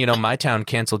trick-or-treating, my town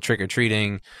canceled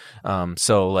trick-or-treating.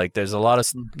 So like there's a lot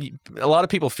of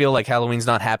people feel like Halloween's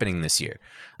not happening this year.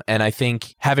 And I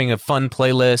think having a fun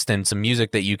playlist and some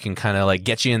music that you can kind of like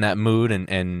get you in that mood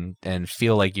and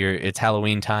feel like it's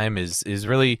Halloween time is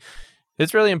really,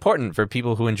 it's really important for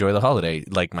people who enjoy the holiday,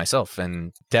 like myself.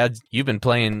 And Dad, you've been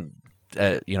playing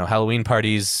Halloween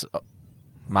parties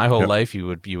my whole life. You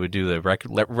would do the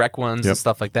rec ones and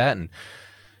stuff like that, and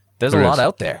there's a lot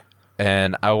out there.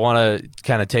 And I want to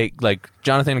kind of take, like,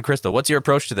 Jonathan and Crystal, what's your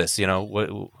approach to this?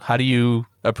 How do you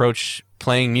approach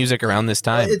playing music around this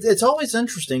time? It's always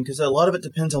interesting because a lot of it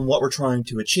depends on what we're trying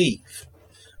to achieve.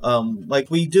 Like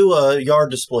we do a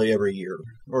yard display every year,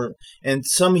 and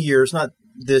some years, not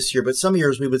this year, but some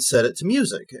years we would set it to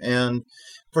music. And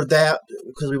for that,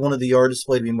 because we wanted the yard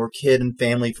display to be more kid and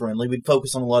family friendly, we'd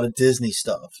focus on a lot of Disney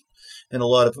stuff and a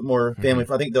lot of more family.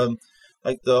 I think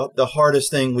the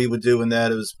hardest thing we would do in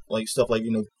that is like stuff like,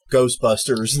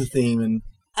 Ghostbusters, the theme. And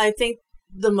I think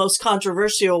the most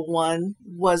controversial one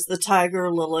was the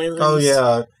Tiger Lilies. Oh,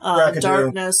 yeah.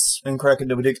 Darkness. And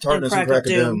Crack-a-Doom. We did Darkness and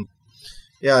Crack-a-Doom.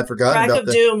 Yeah, I'd forgotten about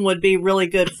that. Crack-a-Doom would be really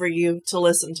good for you to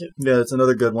listen to. Yeah, it's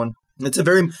another good one. It's a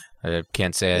very... I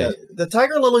can't say... The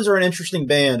Tiger Lilies are an interesting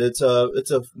band. It's a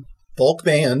folk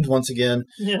band, once again,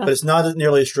 but it's not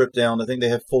nearly as stripped down. I think they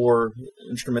have 4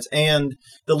 instruments, and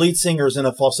the lead singer is in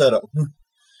a falsetto.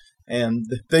 And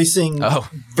they sing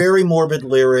very morbid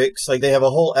lyrics. Like, they have a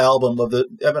whole album of I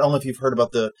don't know if you've heard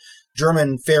about the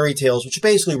German fairy tales, which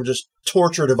basically were just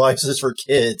torture devices for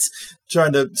kids,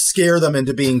 trying to scare them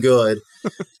into being good.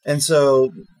 And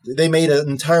so they made an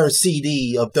entire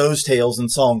CD of those tales in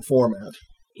song format.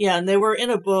 Yeah, and they were in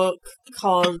a book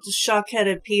called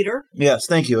Shock-Headed Peter. Yes,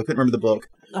 thank you. I couldn't remember the book.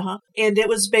 And it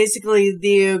was basically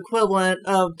the equivalent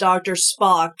of Dr.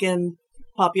 Spock in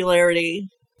popularity.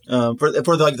 For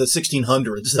like the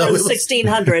 1600s. So the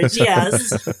 1600s,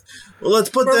 yes. Well, let's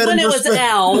put that in perspective.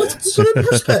 Let's put it in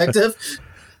perspective.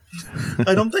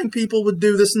 I don't think people would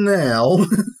do this now.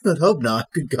 I hope not.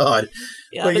 Good God.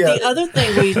 Yeah, but the other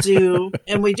thing we do,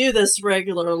 and we do this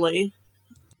regularly,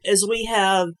 is we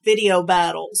have video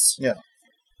battles. Yeah.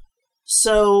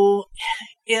 So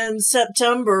in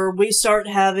September, we start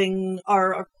having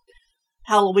our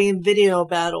Halloween video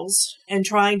battles and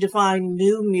trying to find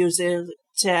new music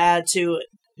to add to it.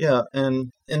 Yeah,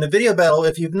 and in the video battle,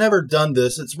 if you've never done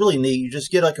this, it's really neat. You just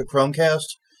get like a Chromecast,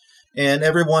 and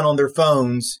everyone on their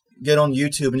phones get on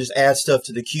YouTube and just add stuff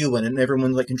to the queue, and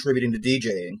everyone's like contributing to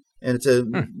DJing. And it's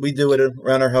we do it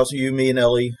around our house. You, me, and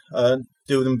Ellie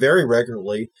do them very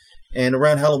regularly. And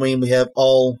around Halloween, we have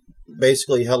all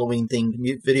basically Halloween-themed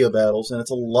video battles, and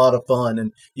it's a lot of fun.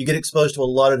 And you get exposed to a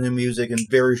lot of new music in a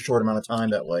very short amount of time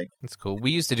that way. That's cool. We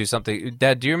used to do something.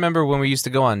 Dad, do you remember when we used to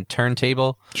go on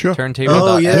Turntable? Sure. Turntable.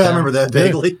 Oh, yeah, I remember that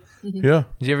vaguely. Yeah.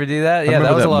 Did you ever do that? Yeah,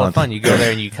 that was a lot of fun. You go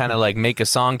there and you kind of like make a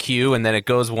song queue, and then it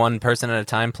goes one person at a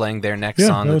time playing their next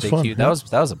song that they queue. That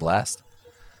was a blast.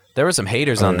 There were some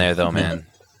haters on there, though, man.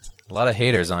 A lot of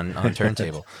haters on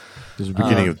Turntable. This is the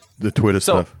beginning of the Twitter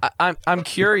stuff. So I'm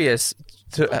curious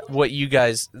to what you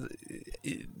guys.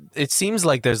 It seems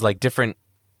like there's like different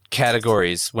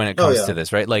categories when it comes to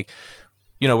this, right? Like,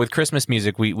 with Christmas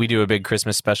music, we do a big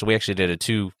Christmas special. We actually did a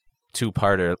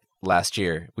two-parter last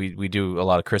year. We do a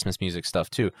lot of Christmas music stuff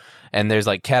too. And there's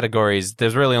like categories.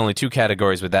 There's really only 2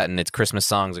 categories with that, and it's Christmas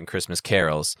songs and Christmas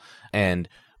carols. And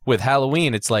with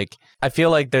Halloween, it's like I feel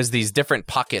like there's these different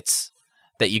pockets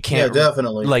that you can't. Yeah,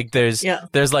 definitely. Like there's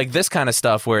like this kind of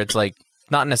stuff where it's like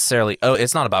not necessarily. Oh,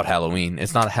 it's not about Halloween.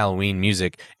 It's not Halloween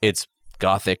music. It's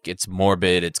gothic. It's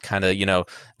morbid. It's kind of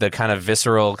the kind of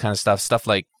visceral kind of stuff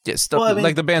like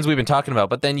like the bands we've been talking about.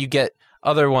 But then you get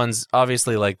other ones,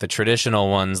 obviously like the traditional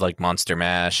ones like Monster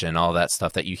Mash and all that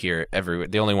stuff that you hear everywhere.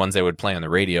 The only ones they would play on the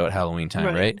radio at Halloween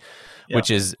time, right? Yeah. Which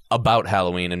is about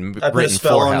Halloween and written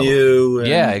for Halloween. You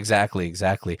yeah,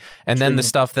 exactly. And then the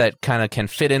stuff that kind of can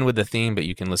fit in with the theme, but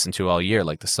you can listen to all year,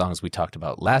 like the songs we talked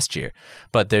about last year.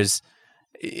 But there's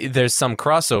some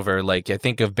crossover. Like I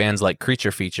think of bands like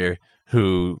Creature Feature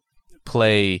who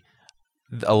play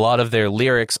a lot of their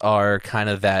lyrics are kind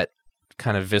of that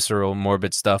kind of visceral,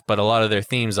 morbid stuff, but a lot of their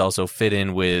themes also fit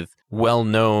in with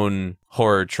well-known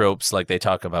horror tropes. Like they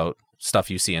talk about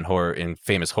stuff you see in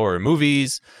famous horror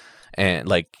movies. And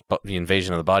like the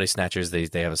Invasion of the Body Snatchers,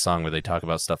 they have a song where they talk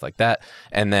about stuff like that.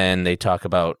 And then they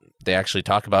actually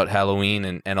talk about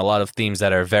Halloween and a lot of themes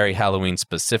that are very Halloween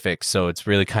specific. So it's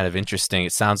really kind of interesting.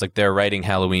 It sounds like they're writing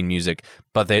Halloween music,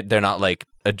 but they're not like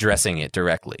addressing it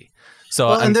directly.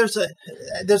 So and there's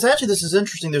actually, this is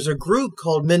interesting. There's a group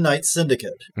called Midnight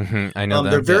Syndicate. Mm-hmm, I know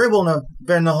they're very well known,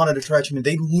 very known haunted attraction. I mean,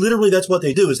 they literally, that's what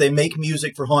they do is they make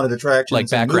music for haunted attractions. Like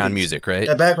background music, right?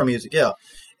 Yeah, background music, yeah.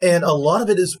 And a lot of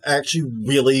it is actually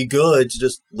really good to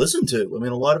just listen to. I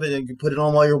mean, a lot of it, you can put it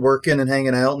on while you're working and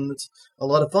hanging out, and it's a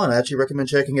lot of fun. I actually recommend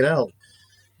checking it out.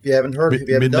 If you haven't heard it, if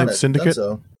you haven't done it. Syndicate?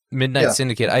 So. Midnight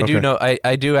Syndicate. I do know,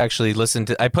 I do actually listen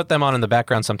to, I put them on in the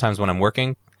background sometimes when I'm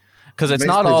working, because it's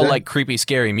not all like creepy,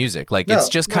 scary music. Like it's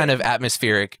just kind of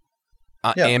atmospheric,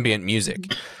 ambient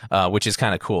music, which is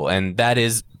kind of cool. And that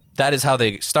is how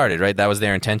they started, right? That was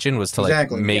their intention, was to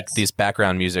make this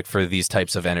background music for these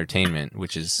types of entertainment,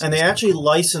 which is... And they actually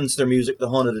license their music to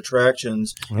haunted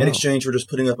attractions in exchange for just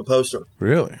putting up a poster.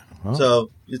 Really? Wow. So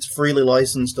it's freely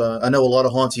licensed. I know a lot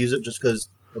of haunts use it just because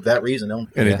of that reason.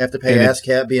 They don't have to pay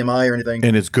ASCAP, BMI, or anything.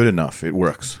 And it's good enough. It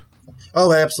works.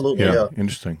 Oh, absolutely. Yeah.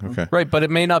 Interesting. Okay. Right, but it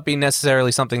may not be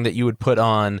necessarily something that you would put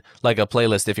on like a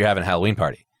playlist if you're having a Halloween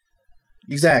party.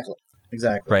 Exactly.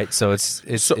 Right, so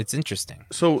it's interesting.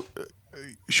 So,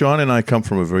 Sean and I come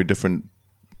from a very different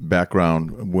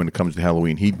background when it comes to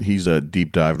Halloween. He's a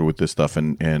deep diver with this stuff,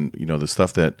 and the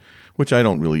stuff that, which I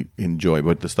don't really enjoy,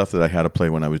 but the stuff that I had to play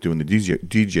when I was doing the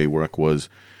DJ work was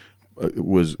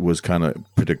kind of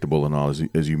predictable and all,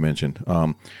 as you mentioned.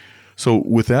 So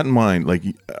with that in mind, like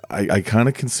I kind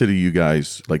of consider you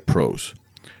guys like pros.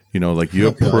 Like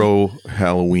you're pro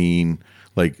Halloween.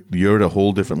 Like you're at a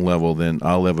whole different level than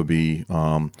I'll ever be.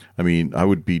 I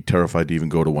would be terrified to even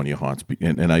go to one of your haunts,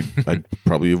 and I'd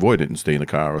probably avoid it and stay in the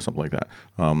car or something like that.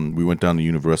 We went down to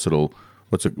Universal.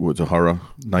 What's a horror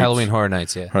nights? Halloween Horror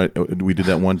Nights, yeah. Right, we did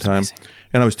that one time,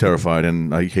 and I was terrified,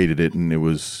 and I hated it, and it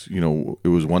was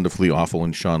wonderfully awful,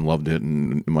 and Sean loved it,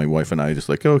 and my wife and I just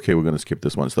like, okay, we're gonna skip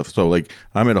this one stuff. So like,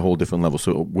 I'm at a whole different level.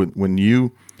 So when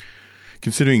you,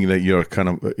 considering that you're kind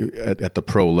of at the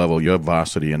pro level, you're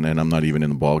varsity, and I'm not even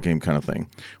in the ball game kind of thing.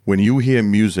 When you hear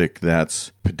music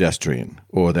that's pedestrian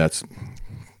or that's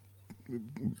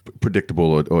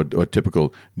predictable or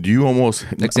typical, do you almost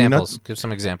examples? Give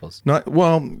some examples.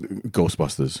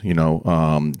 Ghostbusters,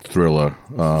 Thriller,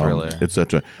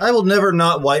 etc. I will never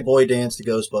not white boy dance to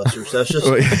Ghostbusters. That's just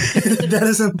that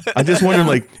isn't. I'm just wondering,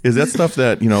 like, is that stuff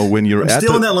that when you're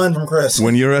stealing that line from Chris?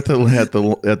 When you're at the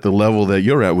level that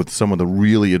you're at with some of the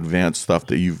really advanced stuff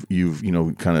that you've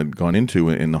kind of gone into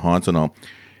in the haunts and all.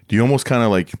 Do you almost kind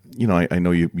of like, I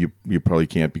know you probably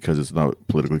can't because it's not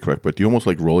politically correct, but do you almost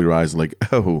like roll your eyes like,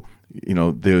 oh,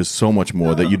 there's so much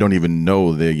more that you don't even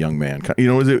know they're young man?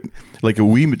 Is it like, are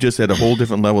we just at a whole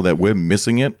different level that we're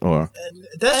missing it? Or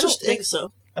I don't think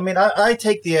so. I mean, I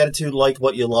take the attitude, like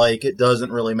what you like. It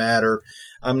doesn't really matter.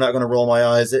 I'm not going to roll my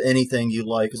eyes at anything you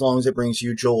like as long as it brings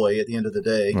you joy at the end of the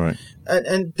day. Right.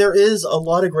 And there is a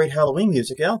lot of great Halloween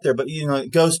music out there, but,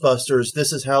 Ghostbusters,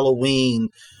 This Is Halloween,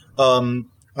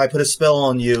 I Put a Spell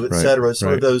on You, etc.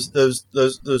 Sort of those,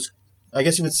 I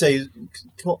guess you would say,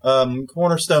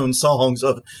 cornerstone songs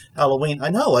of Halloween. I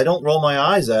know, I don't roll my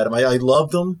eyes at them. I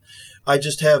love them. I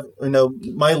just have,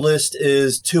 my list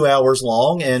is 2 hours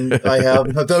long, and I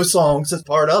have those songs as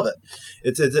part of it.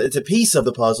 It's a piece of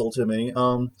the puzzle to me.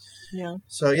 Yeah.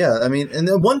 So, yeah, I mean, and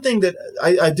then one thing that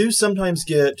I do sometimes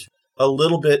get a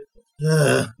little bit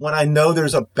when I know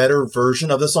there's a better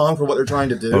version of the song for what they're trying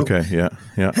to do. Okay, yeah.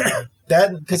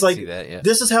 Because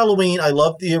This Is Halloween. I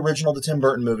love the original, the Tim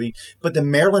Burton movie, but the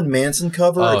Marilyn Manson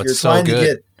cover.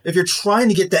 If you're trying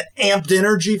to get that amped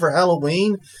energy for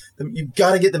Halloween, you've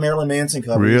got to get the Marilyn Manson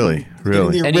cover. Really.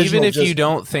 And even if you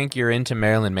don't think you're into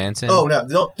Marilyn Manson, don't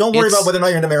worry about whether or not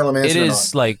you're into Marilyn Manson. It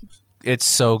is like it's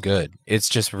so good. It's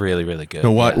just really, really good.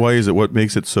 No, why is it? What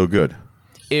makes it so good?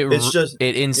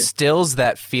 It instills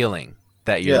that feeling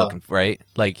that you're looking for, right?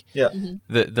 Like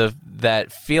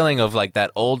that feeling of like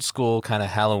that old school kind of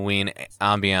Halloween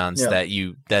ambiance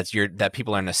that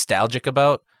people are nostalgic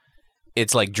about.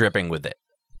 It's like dripping with it.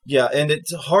 Yeah, and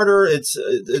it's harder. It's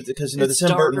because the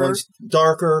Tim Burton one's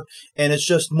darker, and it's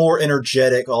just more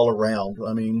energetic all around.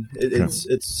 I mean, it's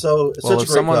such a great if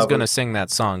someone's cover. going to sing that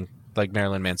song, like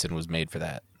Marilyn Manson was made for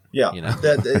that. Yeah,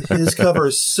 that his cover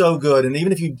is so good, and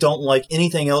even if you don't like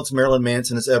anything else Marilyn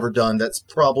Manson has ever done, that's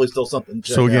probably still something to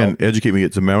check So again, out. educate me.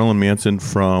 It's a Marilyn Manson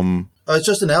from... it's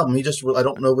just an album. I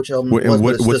don't know which album it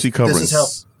was. What's he covering?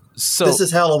 This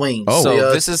is Halloween. Oh,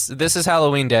 so this is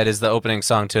Halloween Dead is the opening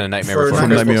song to Nightmare Before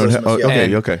Christmas.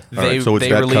 Okay. So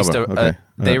it's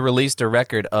they released a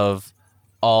record of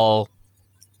all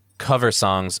cover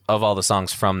songs of all the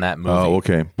songs from that movie. Oh,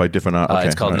 okay. By different...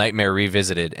 it's called Nightmare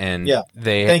Revisited, and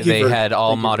they had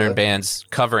all modern bands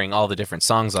covering all the different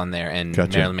songs on there, and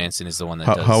Marilyn Manson is the one that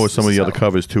does. How are some of the other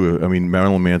covers, too? I mean,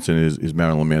 Marilyn Manson is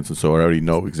Marilyn Manson, so I already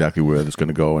know exactly where it's going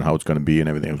to go and how it's going to be and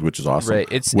everything, which is awesome. Right.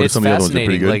 It's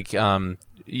fascinating. Like,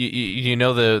 you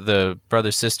know the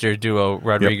brother-sister duo,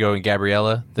 Rodrigo and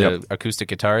Gabriella, the acoustic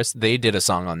guitarist? They did a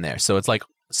song on there, so it's like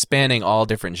spanning all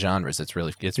different genres. It's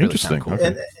really interesting. Cool.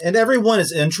 Okay. And everyone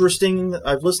is interesting.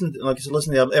 I've listened, like I said, to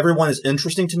the album. Everyone is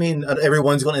interesting to me, and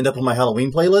everyone's going to end up on my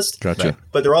Halloween playlist. Gotcha. Right.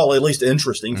 But they're all at least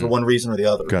interesting for one reason or the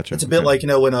other. Gotcha. It's a bit like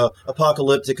when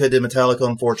Apocalyptica did Metallica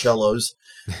on 4 cellos.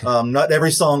 Not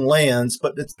every song lands,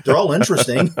 but they're all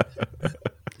interesting.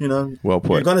 Well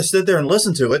put. You're going to sit there and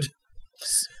listen to it.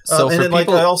 So and then,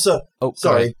 people, I also,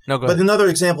 sorry, no, go ahead. But another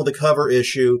example, the cover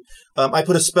issue, I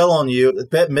Put a Spell on You.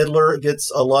 Bette Midler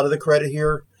gets a lot of the credit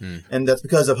here, and that's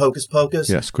because of Hocus Pocus.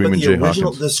 Yeah, Screamin' Jay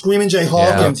Hawkins. The Screamin' Jay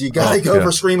Hawkins, you got to go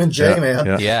for Screamin' Jay,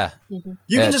 man. Yeah.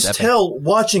 You can just tell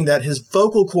watching that his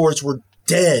vocal cords were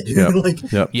dead.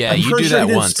 Yeah, you do that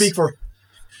once.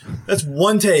 That's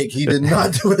one take. He did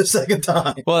not do it a second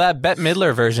time. Well, that Bette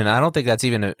Midler version, I don't think that's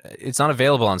even. It's not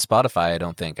available on Spotify. I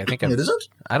don't think. I think It isn't?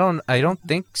 I don't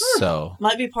think so.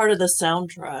 Might be part of the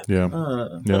soundtrack. Yeah.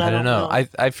 But I don't know.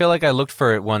 I feel like I looked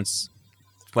for it once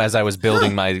as I was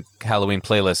building my Halloween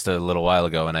playlist a little while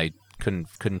ago, and I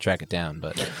couldn't track it down.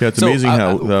 But yeah, it's amazing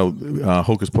how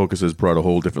Hocus Pocus has brought a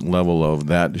whole different level of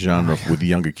that genre with the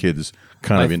younger kids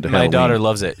kind of into Halloween. My daughter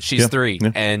loves it. She's 3,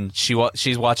 yeah. and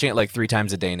she's watching it like 3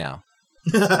 times a day now.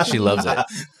 She loves it.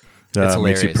 It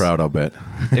makes you proud, I'll bet.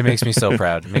 It makes me so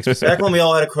proud. It makes me so Back when we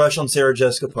all had a crush on Sarah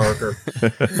Jessica Parker.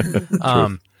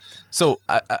 So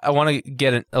I want to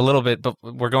get a little bit, but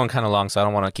we're going kind of long, so I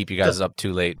don't want to keep you guys up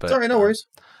too late. But Sorry, no worries.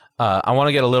 I want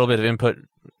to get a little bit of input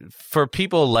for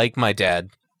people like my dad.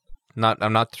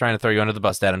 I'm not trying to throw you under the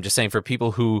bus, Dad. I'm just saying for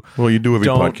people who you do every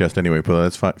podcast anyway, but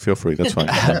that's fine. Feel free. That's fine.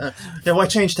 Yeah, why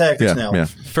change tactics now? Yeah.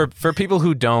 For people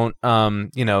who don't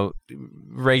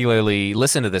regularly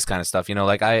listen to this kind of stuff,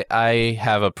 like I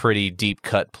have a pretty deep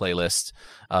cut playlist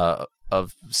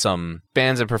of some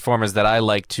bands and performers that I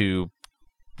like to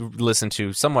listen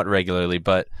to somewhat regularly,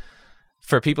 but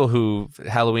for people who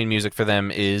Halloween music for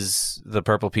them is the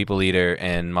Purple People Eater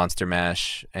and Monster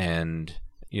Mash and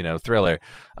Thriller.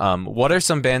 What are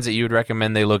some bands that you would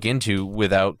recommend they look into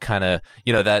without kind of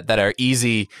that are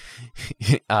easy,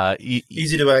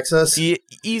 easy to access,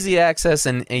 easy access,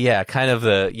 and kind of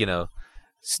the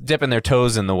dipping their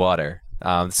toes in the water,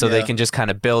 so they can just kind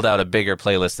of build out a bigger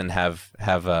playlist and have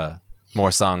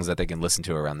more songs that they can listen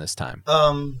to around this time.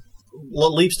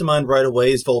 What leaps to mind right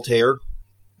away is Voltaire.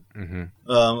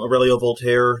 Aurelio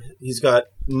Voltaire. He's got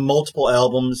multiple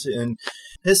albums, and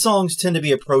his songs tend to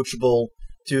be approachable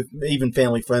to even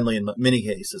family friendly in many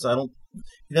cases.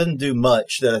 He doesn't do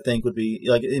much that I think would be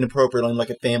like inappropriate on like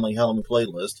a family Halloween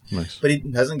playlist. Nice. But he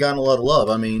hasn't gotten a lot of love.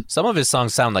 I mean, some of his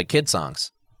songs sound like kid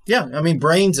songs. Yeah, I mean,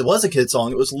 Brains, it was a kid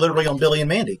song. It was literally on Billy and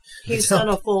Mandy. He's done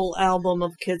a full album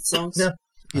of kid songs. Yeah.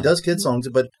 He does kid songs,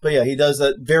 but yeah, he does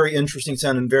that very interesting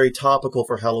sound and very topical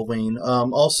for Halloween.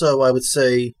 Also, I would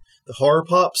say the horror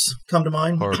pops come to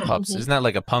mind. Horror pops, isn't that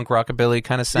like a punk rockabilly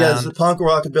kind of sound? Yeah, it's a punk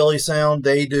rockabilly sound.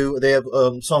 They have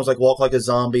songs like "Walk Like a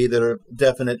Zombie" that are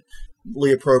definitely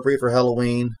appropriate for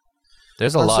Halloween.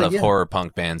 There's a lot of horror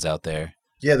punk bands out there.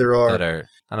 Yeah, there are. That are,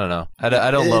 I don't know. I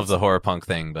don't love the horror punk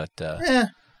thing, but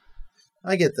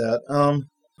I get that.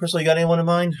 Personally, you got anyone in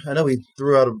mind? I know we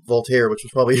threw out a Voltaire, which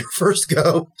was probably your first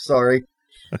go. Sorry.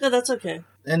 No, that's okay.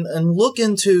 And look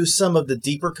into some of the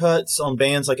deeper cuts on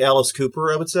bands like Alice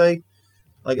Cooper, I would say.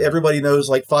 Like everybody knows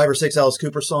like 5 or 6 Alice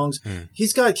Cooper songs.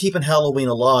 He's got Keeping Halloween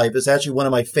Alive. It's actually one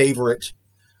of my favorite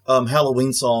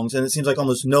Halloween songs, and it seems like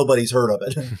almost nobody's heard of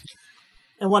it.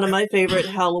 And one of my favorite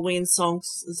Halloween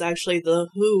songs is actually the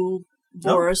Who,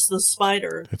 Boris the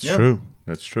Spider. That's true.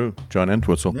 That's true. John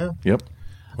Entwistle. Yeah. Yep.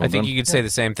 I think you could say the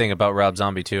same thing about Rob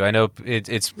Zombie, too. I know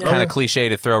it's kind of cliche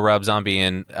to throw Rob Zombie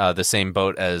in the same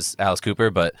boat as Alice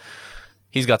Cooper, but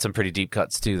he's got some pretty deep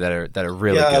cuts, too, that are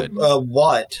really good.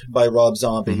 What by Rob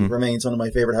Zombie remains one of my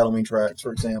favorite Halloween tracks,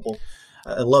 for example.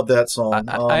 I love that song.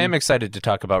 I am excited to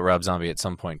talk about Rob Zombie at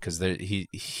some point because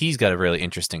he's got a really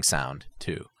interesting sound,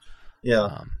 too.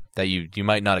 Yeah. That you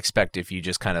might not expect if you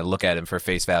just kind of look at him for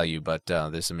face value, but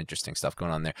there's some interesting stuff going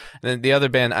on there. And then the other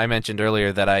band I mentioned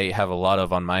earlier that I have a lot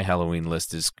of on my Halloween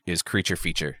list is Creature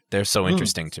Feature. They're so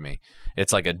interesting to me.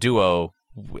 It's like a duo,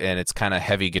 and it's kind of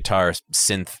heavy guitar,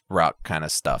 synth rock kind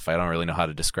of stuff. I don't really know how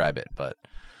to describe it, but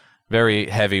very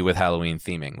heavy with Halloween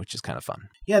theming, which is kind of fun.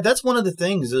 Yeah, that's one of the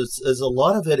things is a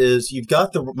lot of it is you've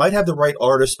got might have the right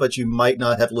artist, but you might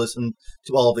not have listened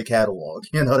to all of the catalog.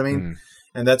 You know what I mean?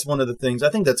 And that's one of the things I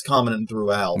think that's common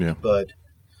throughout. Yeah.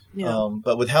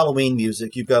 But with Halloween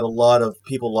music, you've got a lot of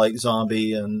people like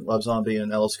Zombie and Rob Zombie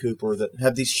and Alice Cooper that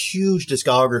have these huge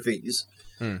discographies,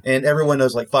 and everyone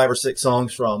knows like 5 or 6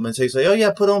 songs from. And so you say, "Oh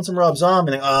yeah, put on some Rob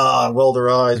Zombie," and roll their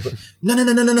eyes. But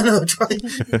no, try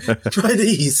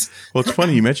these. Well, it's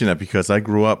funny you mention that because I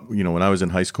grew up, when I was in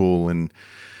high school and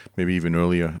maybe even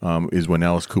earlier, is when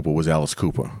Alice Cooper was Alice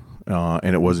Cooper.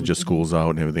 And it wasn't just Schools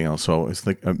Out and everything else. So it's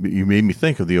like you made me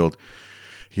think of the old.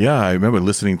 Yeah, I remember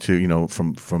listening to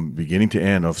from beginning to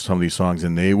end of some of these songs,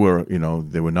 and they were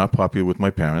they were not popular with my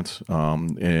parents.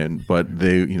 But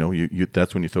they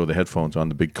that's when you throw the headphones on,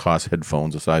 the big Koss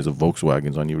headphones the size of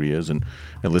Volkswagens on your ears, and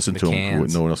listen to them.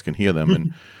 No one else can hear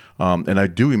them. And I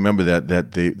do remember that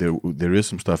there is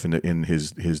some stuff in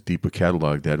his deeper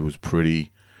catalog that was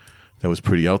pretty that was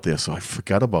pretty out there. So I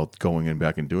forgot about going in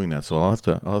back and doing that. So I'll have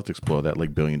to explore that,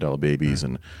 like $1 Billion Babies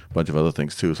and a bunch of other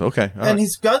things too. So okay, and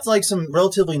he's got like some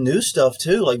relatively new stuff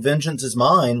too, like Vengeance Is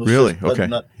Mine. Really? Okay.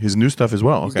 His new stuff as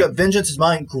well. Okay. He's got Vengeance Is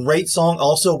Mine, great song.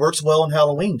 Also works well in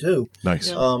Halloween too. Nice.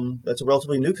 That's a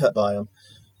relatively new cut by him.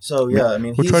 So yeah, I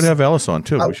mean, we'll try to have Alice on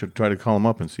too. We should try to call him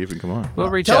up and see if he can come on. We'll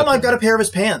reach Tell out. him I've got a pair of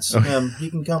his pants. He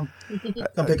can come pick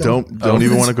him. Don't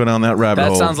even want to go down that rabbit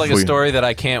hole. That sounds like a story that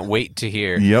I can't wait to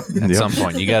hear. Yep. At some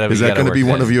point, you got to. Is that going to be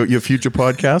one of your future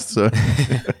podcasts?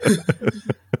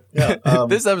 Yeah.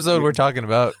 This episode we're talking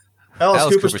about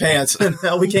Alice Cooper's pants, and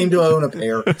now we came to own a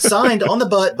pair, signed on the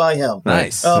butt by him.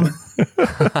 Nice.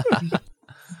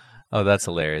 Oh, that's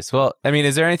hilarious. Well, I mean,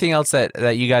 is there anything else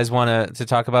that you guys want to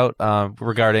talk about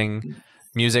regarding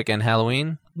music and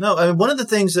Halloween? No, I mean, one of the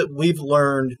things that we've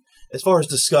learned as far as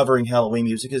discovering Halloween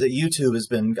music is that YouTube has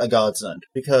been a godsend,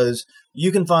 because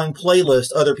you can find playlists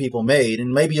other people made,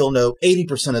 and maybe you'll know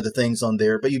 80% of the things on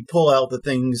there, but you pull out the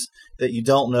things that you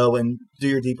don't know and do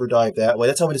your deeper dive that way.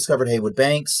 That's how we discovered Haywood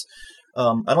Banks.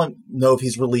 I don't know if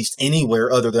he's released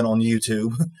anywhere other than on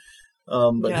YouTube.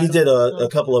 But he did a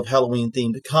couple of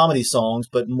Halloween-themed comedy songs,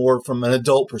 but more from an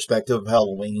adult perspective of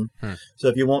Halloween. So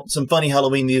if you want some funny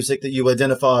Halloween music that you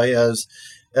identify as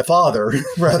a father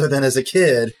rather than as a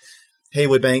kid,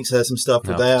 Haywood Banks has some stuff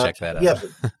for that. Check that out. Yeah,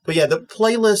 but yeah, the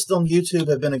playlists on YouTube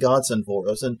have been a godsend for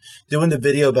us. And doing the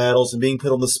video battles and being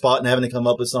put on the spot and having to come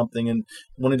up with something and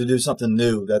wanting to do something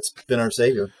new, that's been our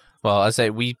savior. Well, I say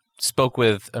we spoke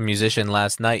with a musician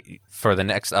last night for the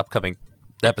next upcoming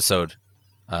episode.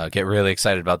 Get really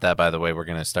excited about that, by the way. We're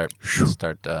going to start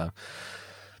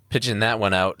pitching that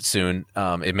one out soon.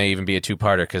 It may even be a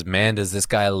two-parter because, man, does this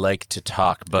guy like to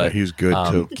talk. But he's good,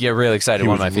 too. Get really excited. He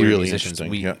One of was my favorite really musicians.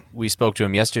 interesting, We spoke to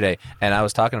him yesterday, and I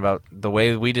was talking about the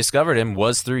way we discovered him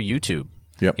was through YouTube.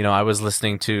 Yep. You know, I was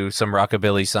listening to some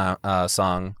rockabilly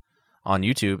song on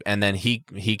YouTube, and then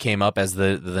he came up as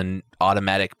the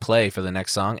automatic play for the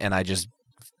next song, and I just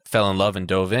fell in love and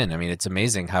dove in. I mean, it's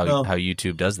amazing how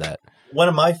YouTube does that. One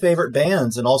of my favorite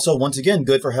bands, and also, once again,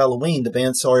 good for Halloween, the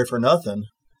band Sorry for Nothing.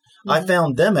 I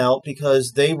found them out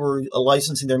because they were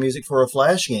licensing their music for a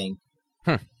Flash game.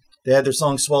 They had their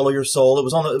song "Swallow Your Soul." It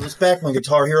was back when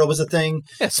Guitar Hero was a thing.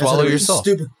 Yeah, Swallow Your Soul.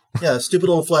 Stupid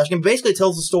little Flash game. Basically, it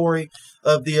tells the story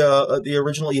of the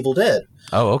original Evil Dead.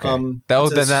 Oh, okay.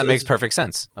 That makes perfect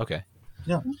sense. Okay.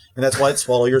 Yeah, and that's why it's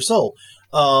 "Swallow Your Soul."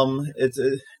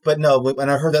 But no, when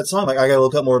I heard that song, like, I got to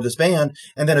look up more of this band,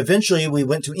 and then eventually we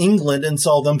went to England and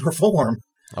saw them perform.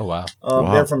 Oh wow!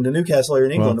 They're from the Newcastle area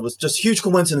in England. It was just a huge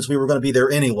coincidence we were going to be there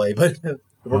anyway, but it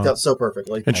worked out so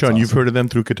perfectly. And Sean, you've heard of them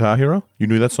through Guitar Hero? You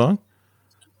knew that song?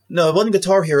 No, it wasn't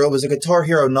Guitar Hero. It was a Guitar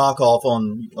Hero knockoff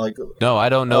on like. No, I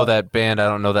don't know that band. I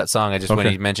don't know that song. I just when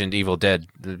he mentioned Evil Dead,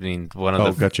 I mean, one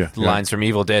of the lines from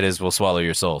Evil Dead is "We'll swallow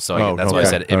your soul." So that's why I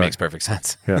said it makes perfect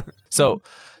sense. Yeah. So,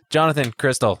 Jonathan,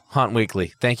 Crystal, Haunt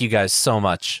Weekly, thank you guys so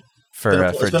much for joining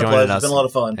us. It's been a lot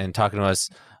of fun and talking to us.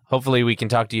 Hopefully, we can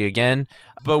talk to you again.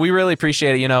 But we really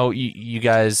appreciate it. You know, you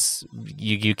guys,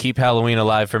 you keep Halloween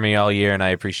alive for me all year, and I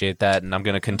appreciate that. And I'm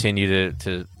going to continue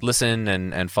to listen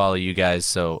and follow you guys.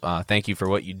 So thank you for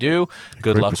what you do.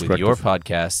 Good luck with your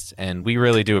podcast. And we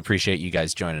really do appreciate you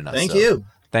guys joining us. Thank you.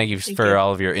 Thank you for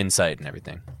all of your insight and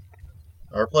everything.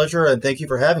 Our pleasure, and thank you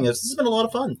for having us. This has been a lot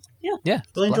of fun. Yeah.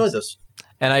 Really enjoyed this.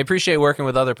 And I appreciate working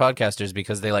with other podcasters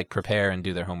because they prepare and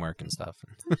do their homework and stuff.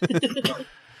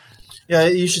 Yeah,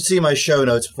 you should see my show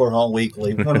notes before Haunt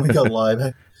Weekly when we go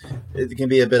live. It can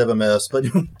be a bit of a mess, but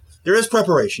there is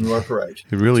preparation. You are correct.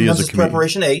 It really Sometimes is it's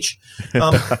preparation H.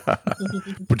 That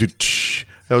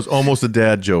was almost a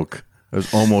dad joke.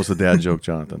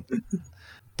 Jonathan.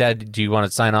 Dad, do you want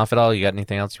to sign off at all? You got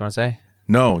anything else you want to say?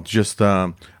 No, just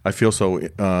I feel so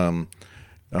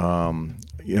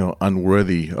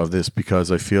unworthy of this because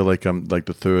I feel like I'm like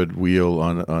the third wheel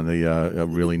on a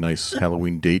really nice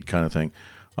Halloween date kind of thing.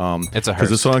 It's a Hearse. Because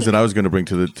the songs that I was going to bring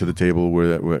to the table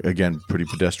were again pretty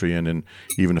pedestrian, and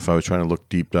even if I was trying to look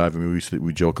deep dive, I mean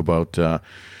we joke about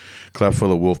Clap for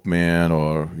the Wolfman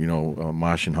or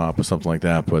Martian Hop or something like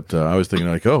that. But I was thinking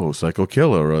like, Psycho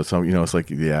Killer or something. It's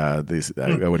like I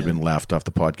would have been laughed off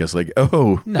the podcast. Like,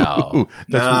 no,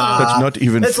 that's not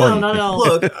even funny. No.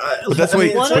 Look, but that's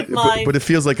why. But it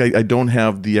feels like I don't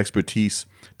have the expertise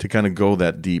to kind of go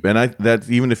that deep. And that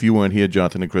even if you weren't here,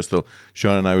 Jonathan and Crystal,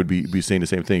 Sean and I would be saying the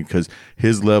same thing because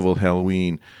his level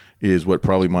Halloween is what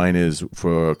probably mine is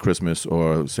for Christmas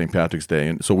or St. Patrick's Day.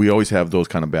 And so we always have those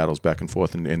kind of battles back and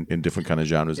forth in different kind of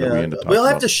genres that we end up talking We'll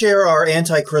have about. to share our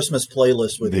anti-Christmas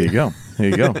playlist with There you go. There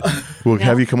you go. We'll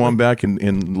have you come on back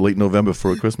in late November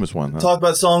for a Christmas one. Huh? Talk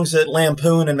about songs that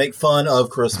lampoon and make fun of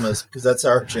Christmas, because that's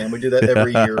our jam. We do that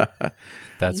every year.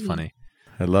 That's funny.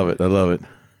 I love it. I love it.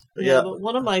 Yeah, but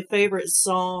one of my favorite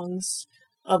songs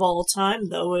of all time,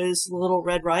 though, is Little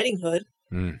Red Riding Hood.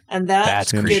 And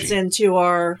That's that gets creepy. into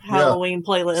our Halloween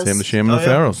playlist. Sam the Sham and the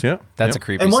Pharaohs, yeah. That's a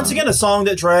creepy And once song. again, a song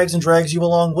that drags and drags you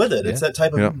along with it. Yeah. It's that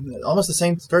type of, almost the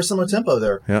same, very similar tempo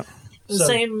there. Yeah. The So-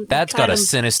 same. That's got kind a of-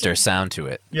 sinister sound to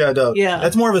it. Yeah, it does. Yeah.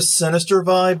 That's more of a sinister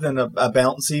vibe than a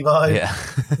bouncy vibe. Yeah.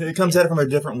 It comes at it from a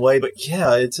different way, but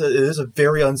yeah, it is a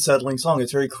very unsettling song.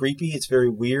 It's very creepy. It's very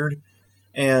weird,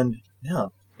 and yeah,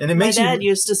 and it My makes dad you.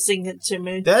 used to sing it to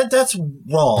me. That's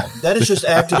wrong. That is just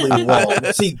actively wrong.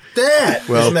 See, that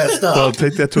is messed up. Well,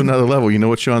 take that to another level. You know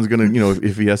what Sean's going to,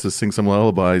 if he has to sing some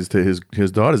lullabies to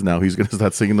his daughters now, he's going to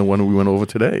start singing the one we went over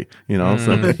today,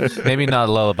 So Maybe not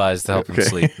lullabies to help him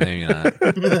sleep. Maybe not.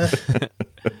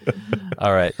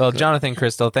 All right. Well, Jonathan,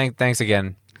 Crystal, thanks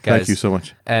again, guys. Thank you so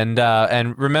much. And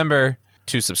remember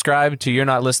to subscribe to You're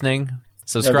Not Listening. Yeah,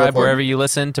 Subscribe go for it. wherever you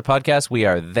listen to podcasts. We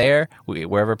are there.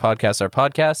 Wherever podcasts are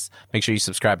podcasts. Make sure you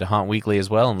subscribe to Haunt Weekly as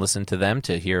well and listen to them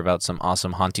to hear about some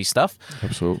awesome haunty stuff.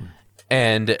 Absolutely.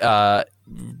 And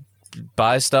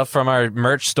buy stuff from our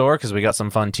merch store because we got some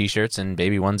fun t-shirts and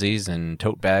baby onesies and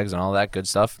tote bags and all that good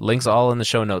stuff. Links all in the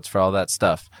show notes for all that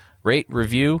stuff. Rate,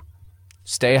 review,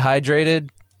 stay hydrated,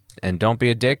 and don't be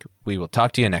a dick. We will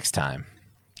talk to you next time.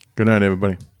 Good night,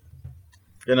 everybody.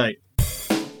 Good night.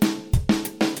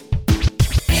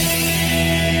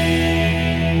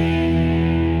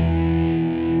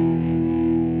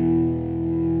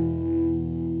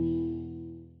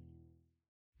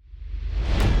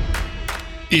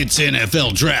 It's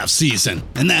NFL draft season,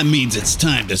 and that means it's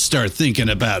time to start thinking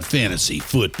about fantasy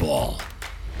football.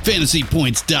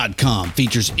 FantasyPoints.com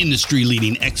features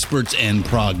industry-leading experts and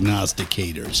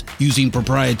prognosticators using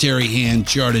proprietary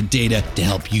hand-charted data to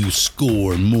help you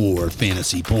score more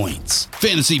fantasy points.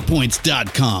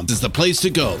 FantasyPoints.com is the place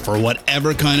to go for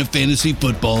whatever kind of fantasy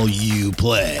football you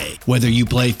play. Whether you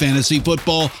play fantasy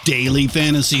football, daily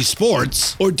fantasy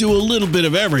sports, or do a little bit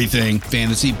of everything,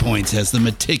 Fantasy Points has the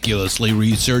meticulously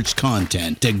researched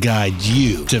content to guide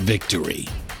you to victory.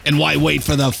 And why wait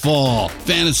for the fall?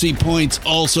 Fantasy Points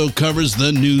also covers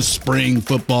the new spring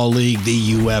football league,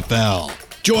 the UFL.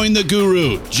 Join the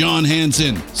guru, John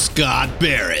Hansen, Scott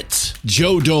Barrett,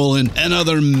 Joe Dolan, and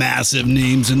other massive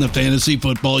names in the fantasy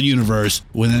football universe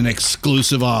with an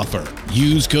exclusive offer.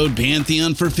 Use code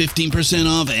Pantheon for 15%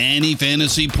 off any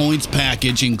Fantasy Points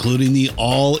package, including the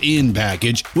all-in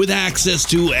package, with access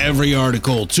to every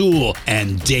article, tool,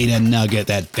 and data nugget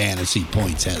that Fantasy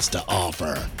Points has to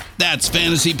offer. That's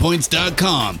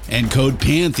FantasyPoints.com and code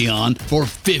Pantheon for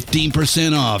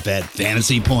 15% off at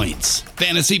Fantasy Points.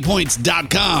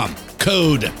 FantasyPoints.com,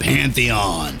 code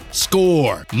Pantheon.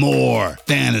 Score more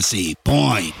fantasy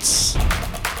points.